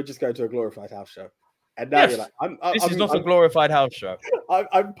were like, we're just going to a glorified house show. And now you're like, this is not a glorified house show.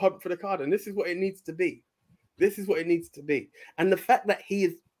 I'm pumped for the card, and this is what it needs to be. This is what it needs to be. And the fact that he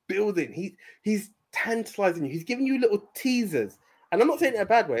is building, he's tantalizing you. He's giving you little teasers. And I'm not saying it in a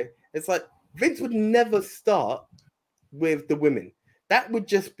bad way. It's like Vince would never start with the women. That would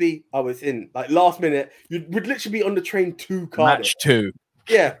just be, it's in. Like last minute, you would literally be on the train to Cardiff. Match 2.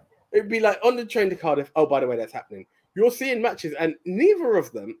 Yeah. It'd be like on the train to Cardiff. Oh, by the way, that's happening. You're seeing matches, and neither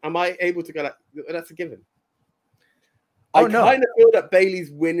of them am I able to go like, that's a given. I kind of feel that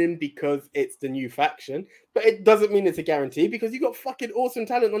Bailey's winning because it's the new faction, but it doesn't mean it's a guarantee because you got fucking awesome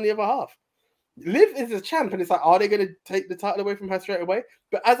talent on the other half. Liv is a champ, and it's like, are they going to take the title away from her straight away?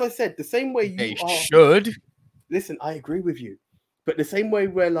 But as I said, the same way they should. Listen, I agree with you. But the same way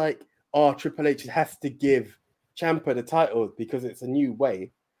we're like, Triple H has to give Ciampa the title because it's a new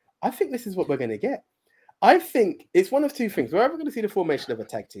way, I think this is what we're going to get. I think it's one of two things. We're ever going to see the formation of a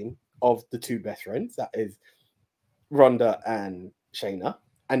tag team of the two best friends. That is Ronda and Shayna.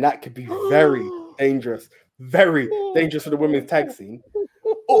 And that could be very dangerous for the women's tag scene.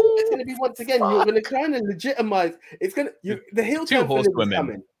 Or it's going to be, once again, you're going to kind of legitimize. It's going to, the heel turn for Liv is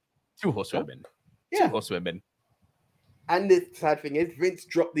coming. 2 horsewomen. Yeah. 2 horsewomen. And the sad thing is, Vince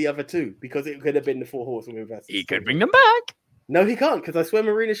dropped the other 2 because it could have been the 4 horsewomen versus. He could bring them back. No, he can't, because I swear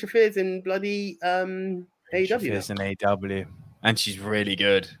Marina Shafir's in bloody AEW. Shafir's in AEW, and she's really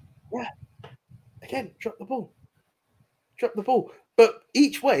good. Yeah. Again, drop the ball. But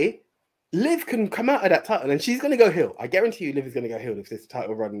each way, Liv can come out of that title, and she's going to go heel. I guarantee you Liv is going to go heel if this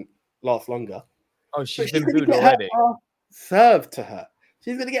title run lasts longer. Oh, she's been booed already. Served to her.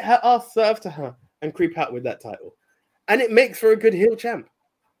 She's going to get her ass served to her and creep out with that title. And it makes for a good heel champ.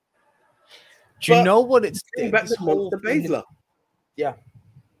 Do you know what it's back to Monster Baszler? Yeah.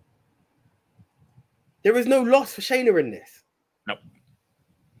 There is no loss for Shayna in this. Nope.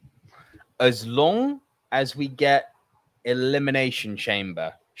 As long as we get Elimination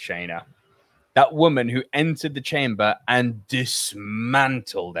Chamber, Shayna, that woman who entered the chamber and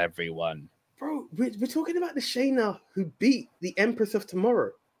dismantled everyone. Bro, we're talking about the Shayna who beat the Empress of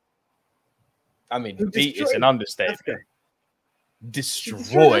Tomorrow. I mean, beat is an understatement. Asuka.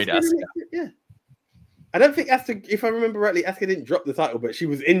 Destroyed Asuka. Yeah. I don't think Asuka, if I remember rightly, Asuka didn't drop the title, but she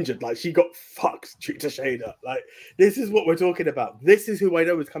was injured. Like, she got fucked to Shayna. Like, this is what we're talking about. This is who I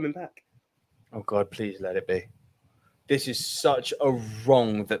know is coming back. Oh, God, please let it be. This is such a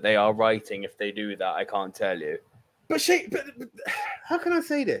wrong that they are writing if they do that. I can't tell you. But how can I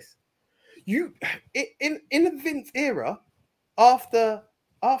say this? You in the Vince era, after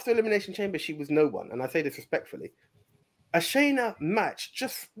Elimination Chamber, she was no one, and I say this respectfully. A Shayna match,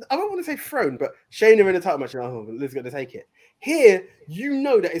 just I don't want to say thrown, but Shayna in a title match, Liv's going to take it. Here, you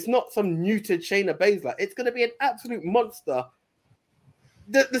know that it's not some neutered Shayna Baszler. It's going to be an absolute monster.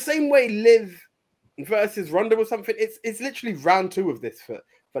 The same way Liv versus Ronda or something. It's literally round 2 of this for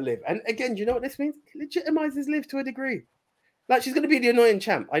Liv. And again, you know what this means? It legitimizes Liv to a degree. Like, she's going to be the annoying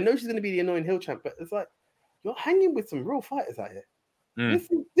champ. I know she's going to be the annoying heel champ, but it's like, you're hanging with some real fighters out here.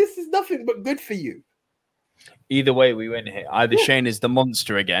 This is nothing but good for you. Either way, we win here. Either Shayna is the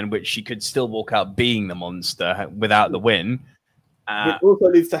monster again, which she could still walk out being the monster without the win. Which also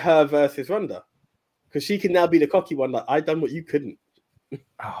leads to her versus Ronda. Because she can now be the cocky one, like, I done what you couldn't.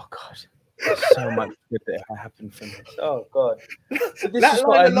 Oh, God. There's so much good that happened from this. Oh, God. So this is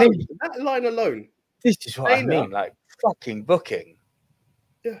what I mean. That line alone. This is what I mean. Like, fucking booking.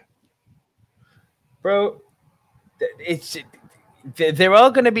 Yeah. Bro, there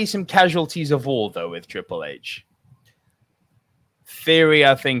are going to be some casualties of war, though, with Triple H. Theory,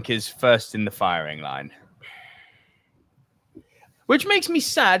 I think, is first in the firing line. Which makes me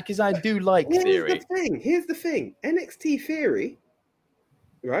sad, because I do like Theory. Here's the thing. NXT Theory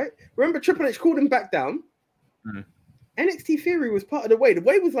right? Remember, Triple H called him back down. Mhm. NXT Theory was part of the Way. The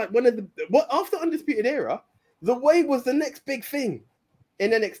Way was like one of the after Undisputed Era. The Way was the next big thing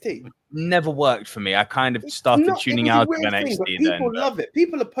in NXT. Never worked for me. I kind of started tuning it was a out of weird thing, but NXT people then. love it.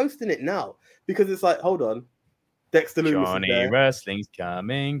 People are posting it now because it's like, hold on, Dexter Lumis is Johnny there. Wrestling's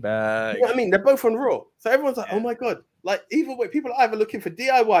coming back. You know what I mean? They're both on Raw, so everyone's like, oh my god! Like either way, people are either looking for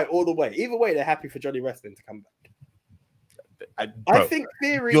DIY or the Way. Either way, they're happy for Johnny Wrestling to come back. I think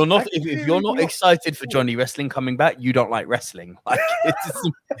Theory. You're not if you're not excited for Johnny Wrestling coming back, you don't like wrestling. Like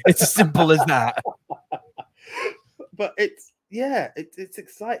it's as simple as that. But it's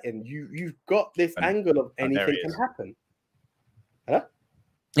exciting. You've got this angle of anything can happen. Huh?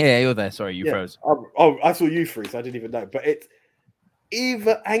 Yeah, you're there. Sorry, you froze. Oh, I saw you freeze. I didn't even know. But it's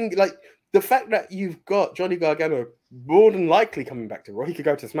either angle, like the fact that you've got Johnny Gargano more than likely coming back to Raw. He could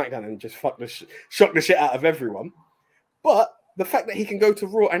go to SmackDown and just shock the shit out of everyone. But the fact that he can go to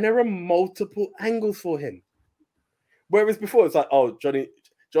Raw and there are multiple angles for him. Whereas before it's like, oh,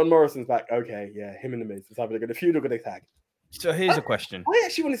 John Morrison's back. Okay, yeah, him and the Miz. It's either going to feud or going to tag. So here's a question. I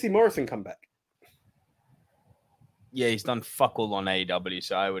actually want to see Morrison come back. Yeah, he's done fuck all on AEW,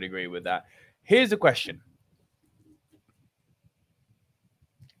 so I would agree with that. Here's a question.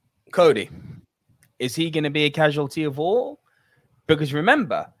 Cody, is he going to be a casualty of all? Because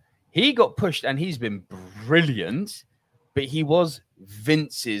remember, he got pushed and he's been brilliant, but he was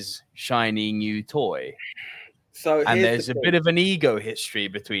Vince's shiny new toy. And there's a bit of an ego history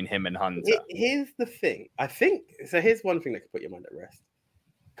between him and Hunter. Here's the thing. I think, so here's one thing that could put your mind at rest.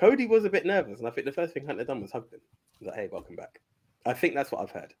 Cody was a bit nervous, and I think the first thing Hunter done was hugged him. He was like, hey, welcome back. I think that's what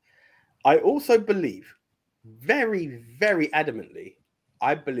I've heard. I also believe, very, very adamantly,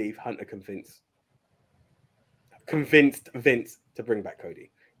 I believe Hunter convinced Vince to bring back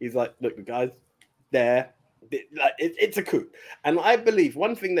Cody. He's like, look, the guy's there. It's a coup. And I believe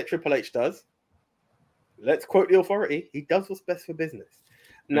one thing that Triple H does, let's quote the authority, he does what's best for business.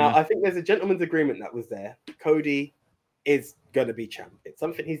 Now, I think there's a gentleman's agreement that was there. Cody is going to be champ. It's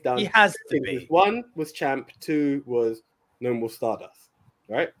something he's done. He has to be. 1 was champ, 2 was No More Stardust,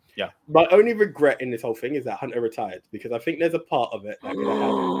 right? Yeah. My only regret in this whole thing is that Hunter retired, because I think there's a part of it that could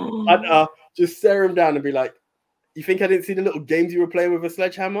have Hunter just stare him down and be like, you think I didn't see the little games you were playing with a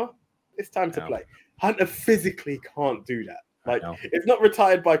sledgehammer? It's time to play. Hunter physically can't do that. Like, it's not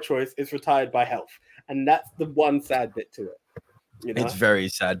retired by choice, it's retired by health. And that's the one sad bit to it. You know? It's very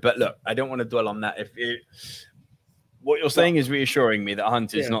sad. But look, I don't want to dwell on that. What you're saying is reassuring me that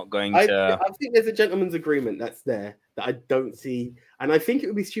Hunter's not going to... I think there's a gentleman's agreement that's there that I don't see. And I think it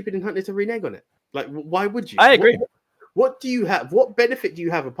would be stupid in Hunter to renege on it. Like, why would you? I agree. What do you have? What benefit do you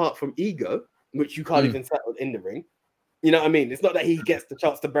have apart from ego, which you can't even settle in the ring? You know what I mean? It's not that he gets the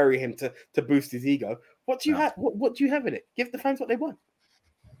chance to bury him to boost his ego. What do you have? What do you have in it? Give the fans what they want.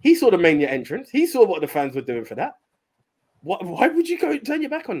 He saw the Mania entrance. He saw what the fans were doing for that. Why would you go turn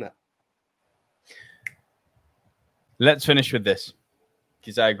your back on that? Let's finish with this,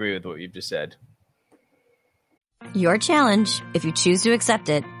 because I agree with what you've just said. Your challenge, if you choose to accept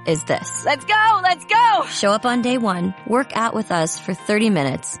it, is this. Let's go! Let's go! Show up on day 1, work out with us for 30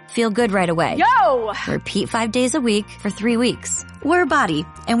 minutes, feel good right away. Yo! Repeat 5 days a week for 3 weeks. We're Body,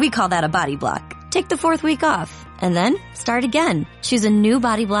 and we call that a body block. Take the 4th week off, and then start again. Choose a new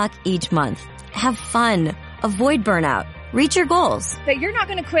body block each month. Have fun. Avoid burnout. Reach your goals. But you're not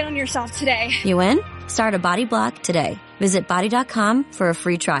going to quit on yourself today. You in? Start a body block today. Visit body.com for a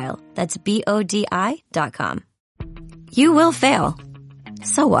free trial. That's BODI.com. You will fail.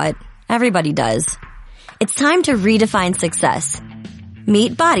 So what? Everybody does. It's time to redefine success.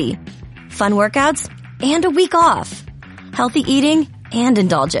 Meet Body. Fun workouts and a week off. Healthy eating and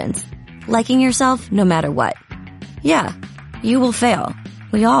indulgence. Liking yourself no matter what. Yeah, you will fail.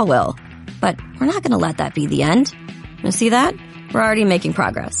 We all will. But we're not going to let that be the end. You see that? We're already making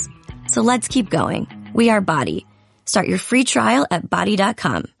progress. So let's keep going. We are Body. Start your free trial at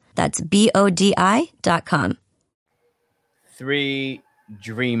body.com. That's BODI.com. 3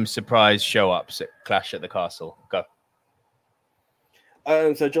 dream surprise show-ups at Clash at the Castle. Go.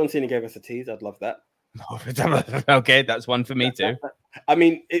 So John Cena gave us a tease. I'd love that. Okay, that's one for me too. I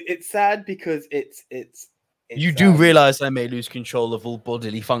mean, it's sad because it's you do realize I may lose control of all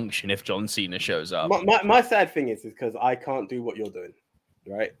bodily function if John Cena shows up. My sad thing is because I can't do what you're doing,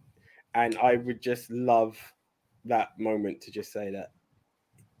 right? And I would just love that moment to just say that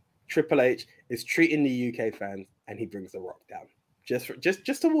Triple H is treating the UK fans and he brings The Rock down just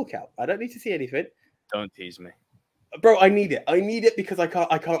to walk out. I don't need to see anything. Don't tease me. Bro, I need it. I need it because I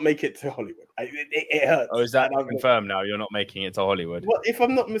can't make it to Hollywood. It hurts. Oh, is that And I'm confirmed now? You're not making it to Hollywood? Well, if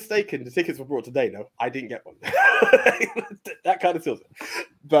I'm not mistaken, the tickets were brought today. No, I didn't get one. That kind of seals it.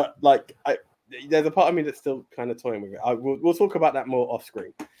 But like, there's a part of me that's still kind of toying with it. We'll talk about that more off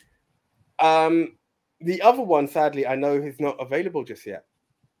screen. The other one, sadly, I know he's not available just yet.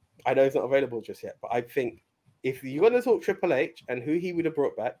 But I think if you're going to talk Triple H and who he would have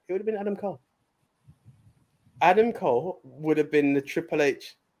brought back, it would have been Adam Cole. Adam Cole would have been the Triple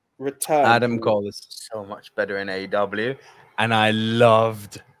H return. Adam Cole is so much better in AEW, and I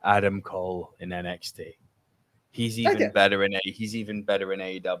loved Adam Cole in NXT. He's even better in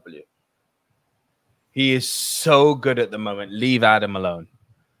AEW. He is so good at the moment. Leave Adam alone.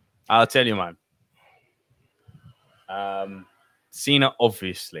 I'll tell you, man. Cena,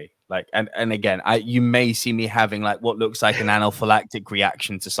 obviously, like, and again, you may see me having like what looks like an anaphylactic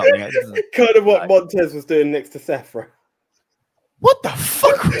reaction to something. Kind of what Montez was doing next to Seth, bro. What the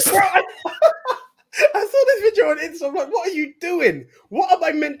fuck was that? I saw this video on Instagram. I'm like, what are you doing? What am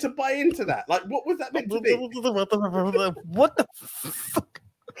I meant to buy into that? Like, what was that meant to be? What the fuck?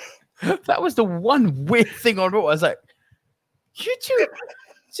 That was the one weird thing on Raw. I was like, you two.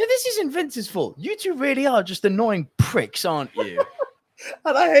 So this isn't Vince's fault. You two really are just annoying pricks, aren't you?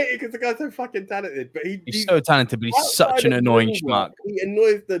 And I hate it because the guy's so fucking talented. But he's so talented, but he's such an annoying schmuck. He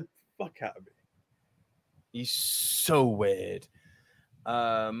annoys the fuck out of me. He's so weird.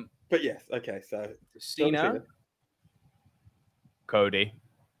 But yes, okay. So Cena, Cody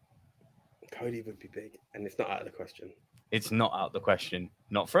would be big, and it's not out of the question. It's not out of the question.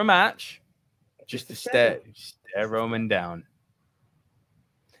 Not for a match, just to stare Roman down.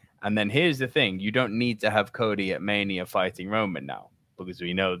 And then here's the thing: you don't need to have Cody at Mania fighting Roman now, because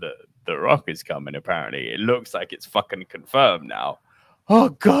we know that The Rock is coming. Apparently, it looks like it's fucking confirmed now. Oh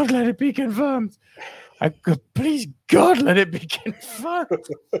God, let it be confirmed. Please, God, let it be confirmed.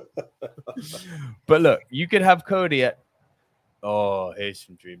 But look, you could have Cody at. Oh, here's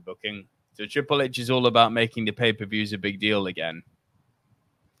some dream booking. So Triple H is all about making the pay-per-views a big deal again.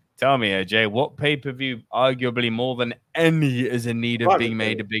 Tell me, AJ, what pay-per-view, arguably more than any, is in need of being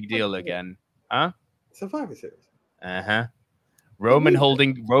made a big deal again? Huh? Survivor Series. Uh-huh. Roman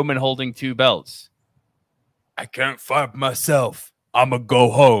holding 2 belts. I can't fight myself. I'ma go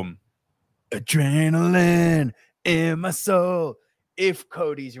home. Adrenaline in my soul. If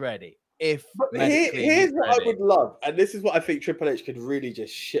Cody's ready. Here's what I would love, and this is what I think Triple H could really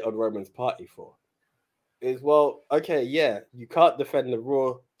just shit on Roman's party for. Is, well, okay, yeah, you can't defend the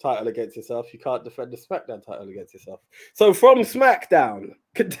Raw title against yourself. You can't defend the SmackDown title against yourself. So from SmackDown,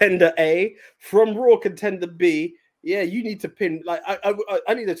 contender A, from Raw, contender B, yeah, you need to pin, like,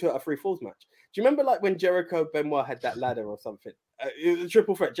 I need a 2 out of 3 falls match. Do you remember, like, when Jericho Benoit had that ladder or something? It was a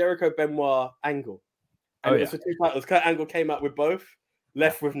triple threat, Jericho Benoit Angle. And it was for 2 titles. Kurt Angle came out with both,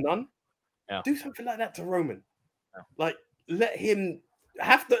 left with none. Yeah. Do something like that to Roman. Yeah. Like, let him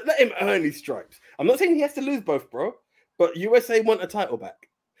earn his stripes. I'm not saying he has to lose both, bro, but USA want a title back.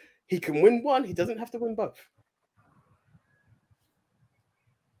 He can win one. He doesn't have to win both.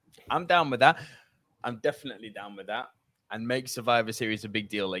 I'm down with that. I'm definitely down with that. And make Survivor Series a big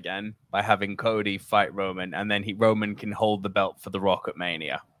deal again by having Cody fight Roman, and then Roman can hold the belt for The Rock at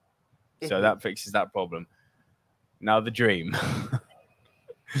Mania. So that fixes that problem. Now the dream.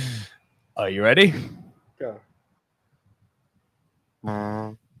 Are you ready? Go.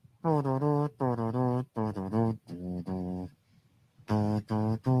 I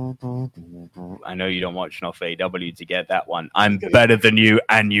know you don't watch enough AEW to get that one. I'm better than you,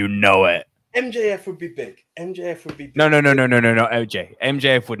 and you know it. MJF would be big. No. MJF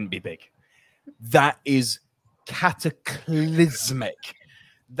wouldn't be big. That is cataclysmic.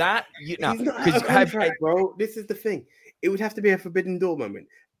 That he's not out of contract, bro. This is the thing. It would have to be a Forbidden Door moment.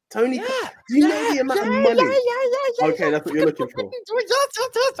 Tony, do you know the amount of money? Okay, that's what you're looking for.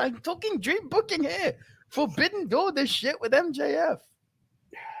 I'm talking dream booking here. Forbidden Door this shit with MJF.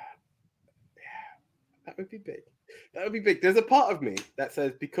 That would be big. There's a part of me that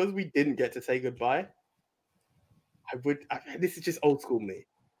says, because we didn't get to say goodbye, this is just old school me.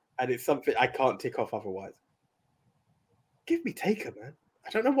 And it's something I can't tick off otherwise. Give me Taker, man.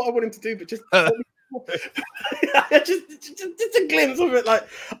 I don't know what I want him to do, but just... just a glimpse of it, like,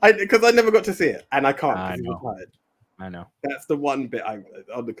 because I never got to see it, and I can't because he's retired. I know. That's the one bit on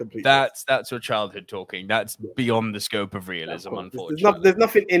the complete. That's your childhood talking. That's beyond the scope of realism, unfortunately. There's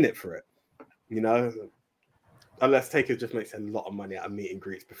nothing in it for it, you know. Unless Taker just makes a lot of money out of meet and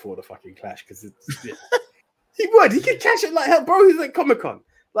greets before the fucking Clash, because he could cash it like hell, bro. He's at Comic-Con,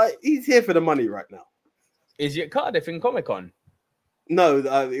 like he's here for the money right now. Is he at Cardiff in Comic-Con? No,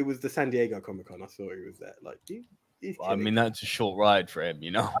 it was the San Diego Comic-Con. I saw he was there. Like, I mean, that's a short ride for him,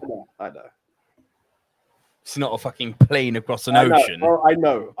 you know. I know. It's not a fucking plane across an ocean. Oh, I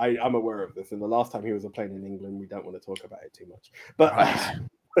know. I'm aware of this. And the last time he was a plane in England, we don't want to talk about it too much. But,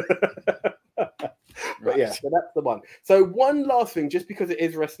 but yeah, so that's the one. So one last thing, just because it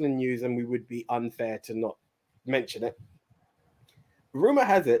is wrestling news and we would be unfair to not mention it. Rumor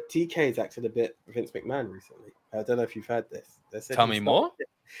has it TK's acted a bit Vince McMahon recently. I don't know if you've heard this. Tell me more.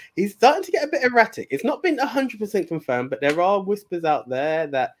 He's starting to get a bit erratic. It's not been 100% confirmed, but there are whispers out there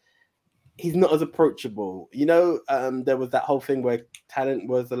that he's not as approachable. You know, there was that whole thing where talent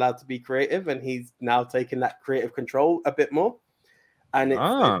was allowed to be creative, and he's now taken that creative control a bit more. And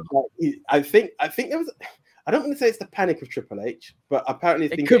I think there was. I don't want to say it's the panic of Triple H, but apparently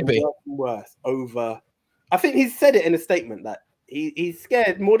it's been getting worse over. I think he's said it in a statement that he's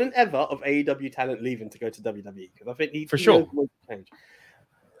scared more than ever of AEW talent leaving to go to WWE, because I think he knows what's change.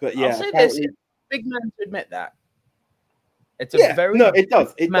 But yeah, I'll say this, big man to admit that. It's it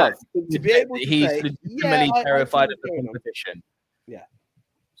does. It does. To be able to he's say, legitimately terrified of the competition. Yeah.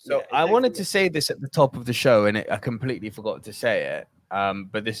 So I wanted to say this at the top of the show, and I completely forgot to say it.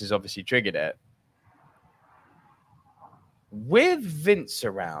 But this has obviously triggered it. With Vince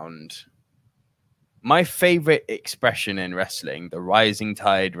around, my favorite expression in wrestling, the rising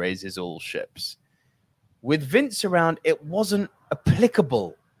tide raises all ships. With Vince around, it wasn't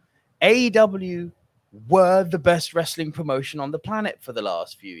applicable. AEW were the best wrestling promotion on the planet for the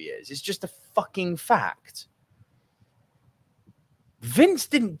last few years. It's just a fucking fact. Vince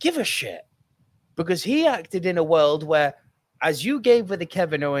didn't give a shit because he acted in a world where, as you gave with the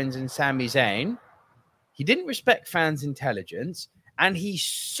Kevin Owens and Sami Zayn, he didn't respect fans' intelligence, and he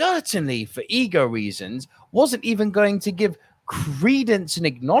certainly, for ego reasons, wasn't even going to give credence and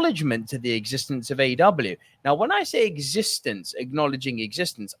acknowledgement to the existence of AEW. Now, when I say existence, acknowledging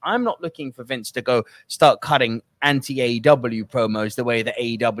existence, I'm not looking for Vince to go start cutting anti-AEW promos the way that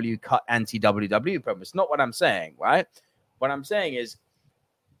AEW cut anti-WWE promos. Not what I'm saying, right? What I'm saying is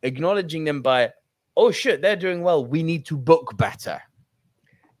acknowledging them by, oh shit, they're doing well, we need to book better.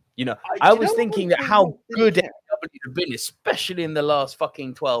 You know, I was thinking that how good AEW have been, especially in the last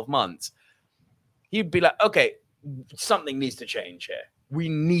fucking 12 months. He'd be like, okay, something needs to change here. We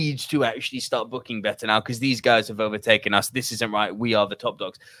need to actually start booking better now because these guys have overtaken us. This isn't right. We are the top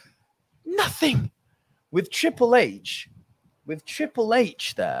dogs. Nothing. With Triple H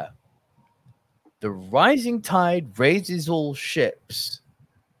there, the rising tide raises all ships,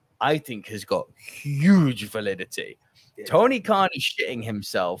 I think has got huge validity. Yeah. Tony Khan is shitting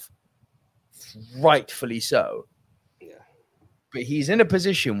himself, rightfully so. But he's in a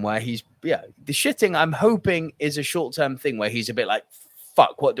position where the shitting, I'm hoping, is a short-term thing where he's a bit like,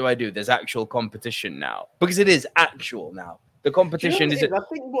 fuck, what do I do? There's actual competition now. Because it is actual now. The competition is. I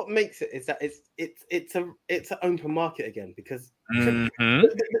think what makes it is that it's an open market again, because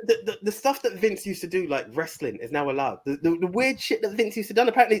the stuff that Vince used to do, like wrestling, is now allowed. The weird shit that Vince used to do,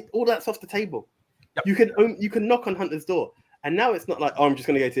 apparently all that's off the table. Yep. You can knock on Hunter's door. And now it's not like, oh, I'm just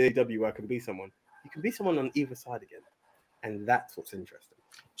going to go to AEW where I can be someone. You can be someone on either side again. And that's what's interesting.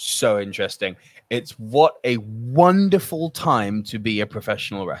 So interesting. It's what a wonderful time to be a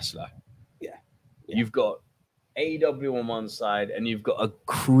professional wrestler. Yeah. You've got AEW on one side, and you've got a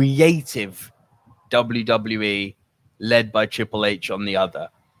creative WWE led by Triple H on the other.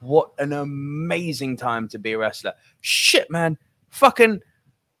 What an amazing time to be a wrestler. Shit, man. Fucking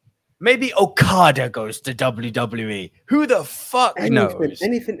maybe Okada goes to WWE. Who the fuck knows?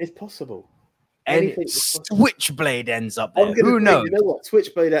 Anything is possible. And Switchblade ends up there. Who knows? You know what?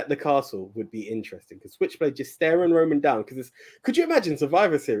 Switchblade at the castle would be interesting, because Switchblade just staring Roman down. Because could you imagine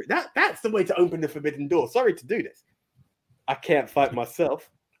Survivor Series? That's the way to open the Forbidden Door. Sorry to do this. I can't fight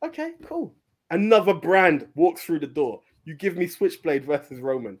myself. Okay, cool. Another brand walks through the door. You give me Switchblade versus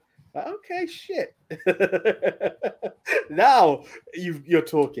Roman. Okay, shit. Now you're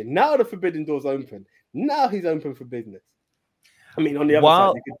talking. Now the Forbidden Door's open. Now he's open for business. I mean, on the other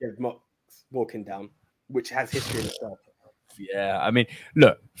side, you could get Mox walking down, which has history in itself. Yeah, I mean,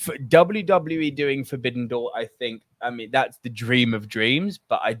 look, for WWE doing Forbidden Door, I mean, that's the dream of dreams,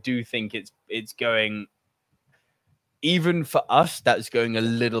 but I do think it's going, even for us, that's going a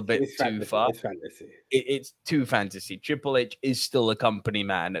little bit too far. It's fantasy. It's too fantasy. Triple H is still a company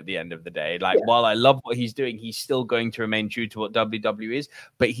man at the end of the day. While I love what he's doing, he's still going to remain true to what WWE is,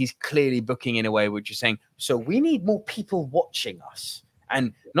 but he's clearly booking in a way which is saying, so we need more people watching us.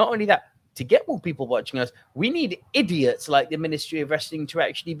 And not only that, to get more people watching us, we need idiots like the Ministry of Wrestling to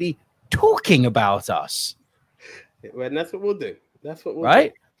actually be talking about us. And that's what we'll do. That's what we'll do.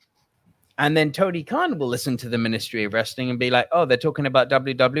 Do. And then Tony Khan will listen to the Ministry of Wrestling and be like, oh, they're talking about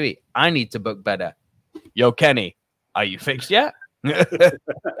WWE. I need to book better. Yo, Kenny, Are you fixed yet?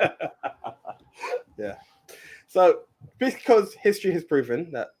 Yeah. So, because history has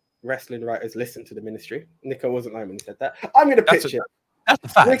proven that wrestling writers listen to the ministry, Nico wasn't lying when he said that. I'm going to pitch it. That's a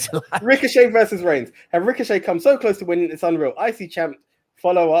fact. Ricochet versus Reigns. Have Ricochet come so close to winning? It's unreal. IC champ,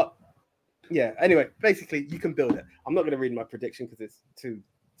 follow up. Yeah. Anyway, basically, you can build it. I'm not going to read my prediction because it's too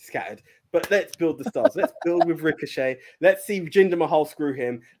scattered. But let's build the stars. Let's build with Ricochet. Let's see Jinder Mahal screw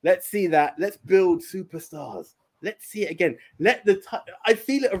him. Let's see that. Let's build superstars. Let's see it again. I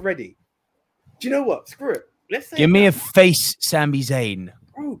feel it already. Do you know what? Screw it. Let's say give me a face, Sami Zayn.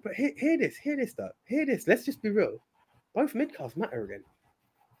 Bro, but hear this though. Hear this. Let's just be real. Both mid-cards matter again.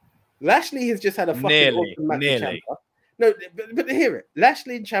 Lashley has just had a fucking awesome match with Ciampa. No, but hear it.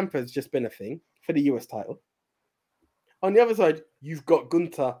 Lashley and Ciampa has just been a thing for the US title. On the other side, you've got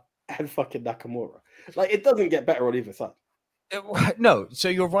Gunther and fucking Nakamura. Like, it doesn't get better on either side. No, so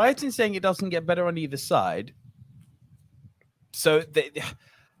you're right in saying it doesn't get better on either side. So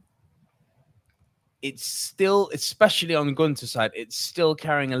it's still, especially on Gunther's side, it's still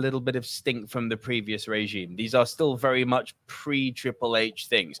carrying a little bit of stink from the previous regime. These are still very much pre-Triple H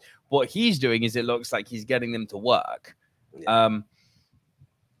things. What he's doing is it looks like he's getting them to work. Yeah.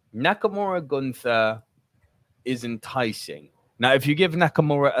 Nakamura Gunther is enticing. Now, if you give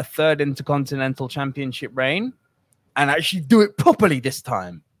Nakamura a third Intercontinental Championship reign and actually do it properly this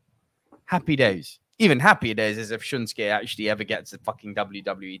time, happy days. Even happier days as if Shinsuke actually ever gets a fucking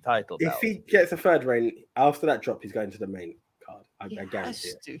WWE title belt. If he gets a third reign, after that drop, he's going to the main card. I guarantee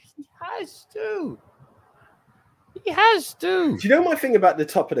it. He has to. He has to. Do you know my thing about the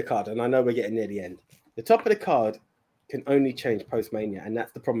top of the card? And I know we're getting near the end. The top of the card can only change post-Mania. And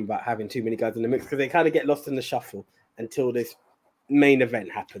that's the problem about having too many guys in the mix, because they kind of get lost in the shuffle until this main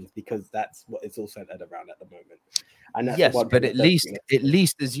event happens, because that's what it's all centered around at the moment. And that's yes, but at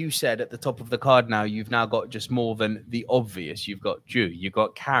least, as you said, at the top of the card now, you've now got just more than the obvious. You've got Drew, you've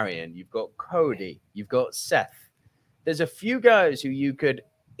got Karrion, you've got Cody, you've got Seth. There's a few guys who you could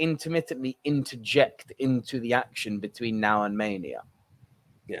intermittently interject into the action between now and Mania.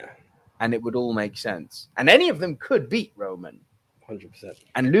 Yeah. And it would all make sense. And any of them could beat Roman. 100%.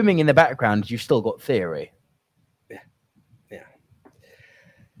 And looming in the background, you've still got Theory. Yeah.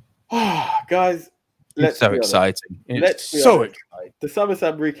 Guys, it's so exciting. It's so exciting. The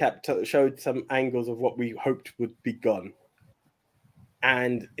SummerSlam recap showed some angles of what we hoped would be gone.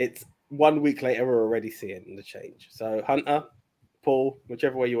 And it's 1 week later, we're already seeing the change. So, Hunter, Paul,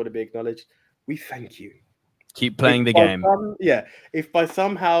 whichever way you want to be acknowledged, we thank you. Keep playing the game. If by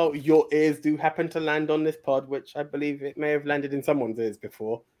somehow your ears do happen to land on this pod, which I believe it may have landed in someone's ears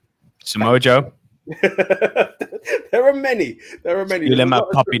before. Samoa Joe. There are many. You let my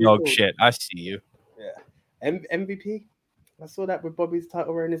puppy dog shit. I see you. Yeah. MVP. I saw that with Bobby's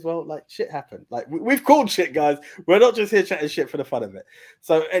title reign as well. Like, shit happened. Like, we've called shit, guys. We're not just here chatting shit for the fun of it.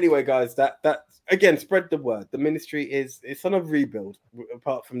 So anyway, guys, that again, spread the word. The ministry it's on a rebuild,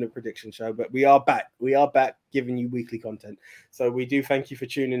 apart from the prediction show, but we are back. We are back giving you weekly content. So we do thank you for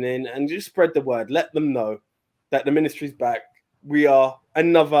tuning in, and just spread the word. Let them know that the ministry's back. We are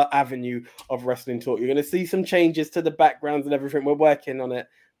another avenue of wrestling talk. You're going to see some changes to the backgrounds and everything. We're working on it.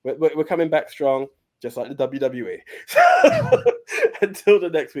 We're coming back strong, just like the WWE. Until the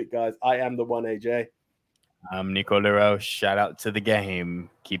next week, guys, I am the one AJ. I'm Nico Lero. Shout out to the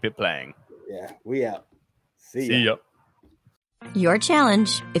game. Keep it playing. Yeah, we out. See ya. Your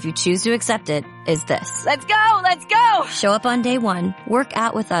challenge, if you choose to accept it, is this. Let's go! Let's go! Show up on day 1, work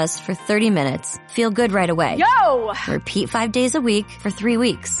out with us for 30 minutes, feel good right away. Yo! Repeat 5 days a week for 3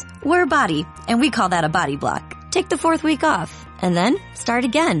 weeks. We're Body, and we call that a body block. Take the 4th week off, and then start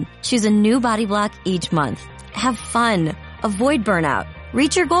again. Choose a new body block each month. Have fun. Avoid burnout.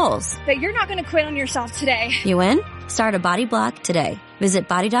 Reach your goals. But you're not going to quit on yourself today. You in? Start a body block today. Visit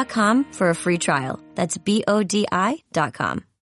body.com for a free trial. That's BODI.com.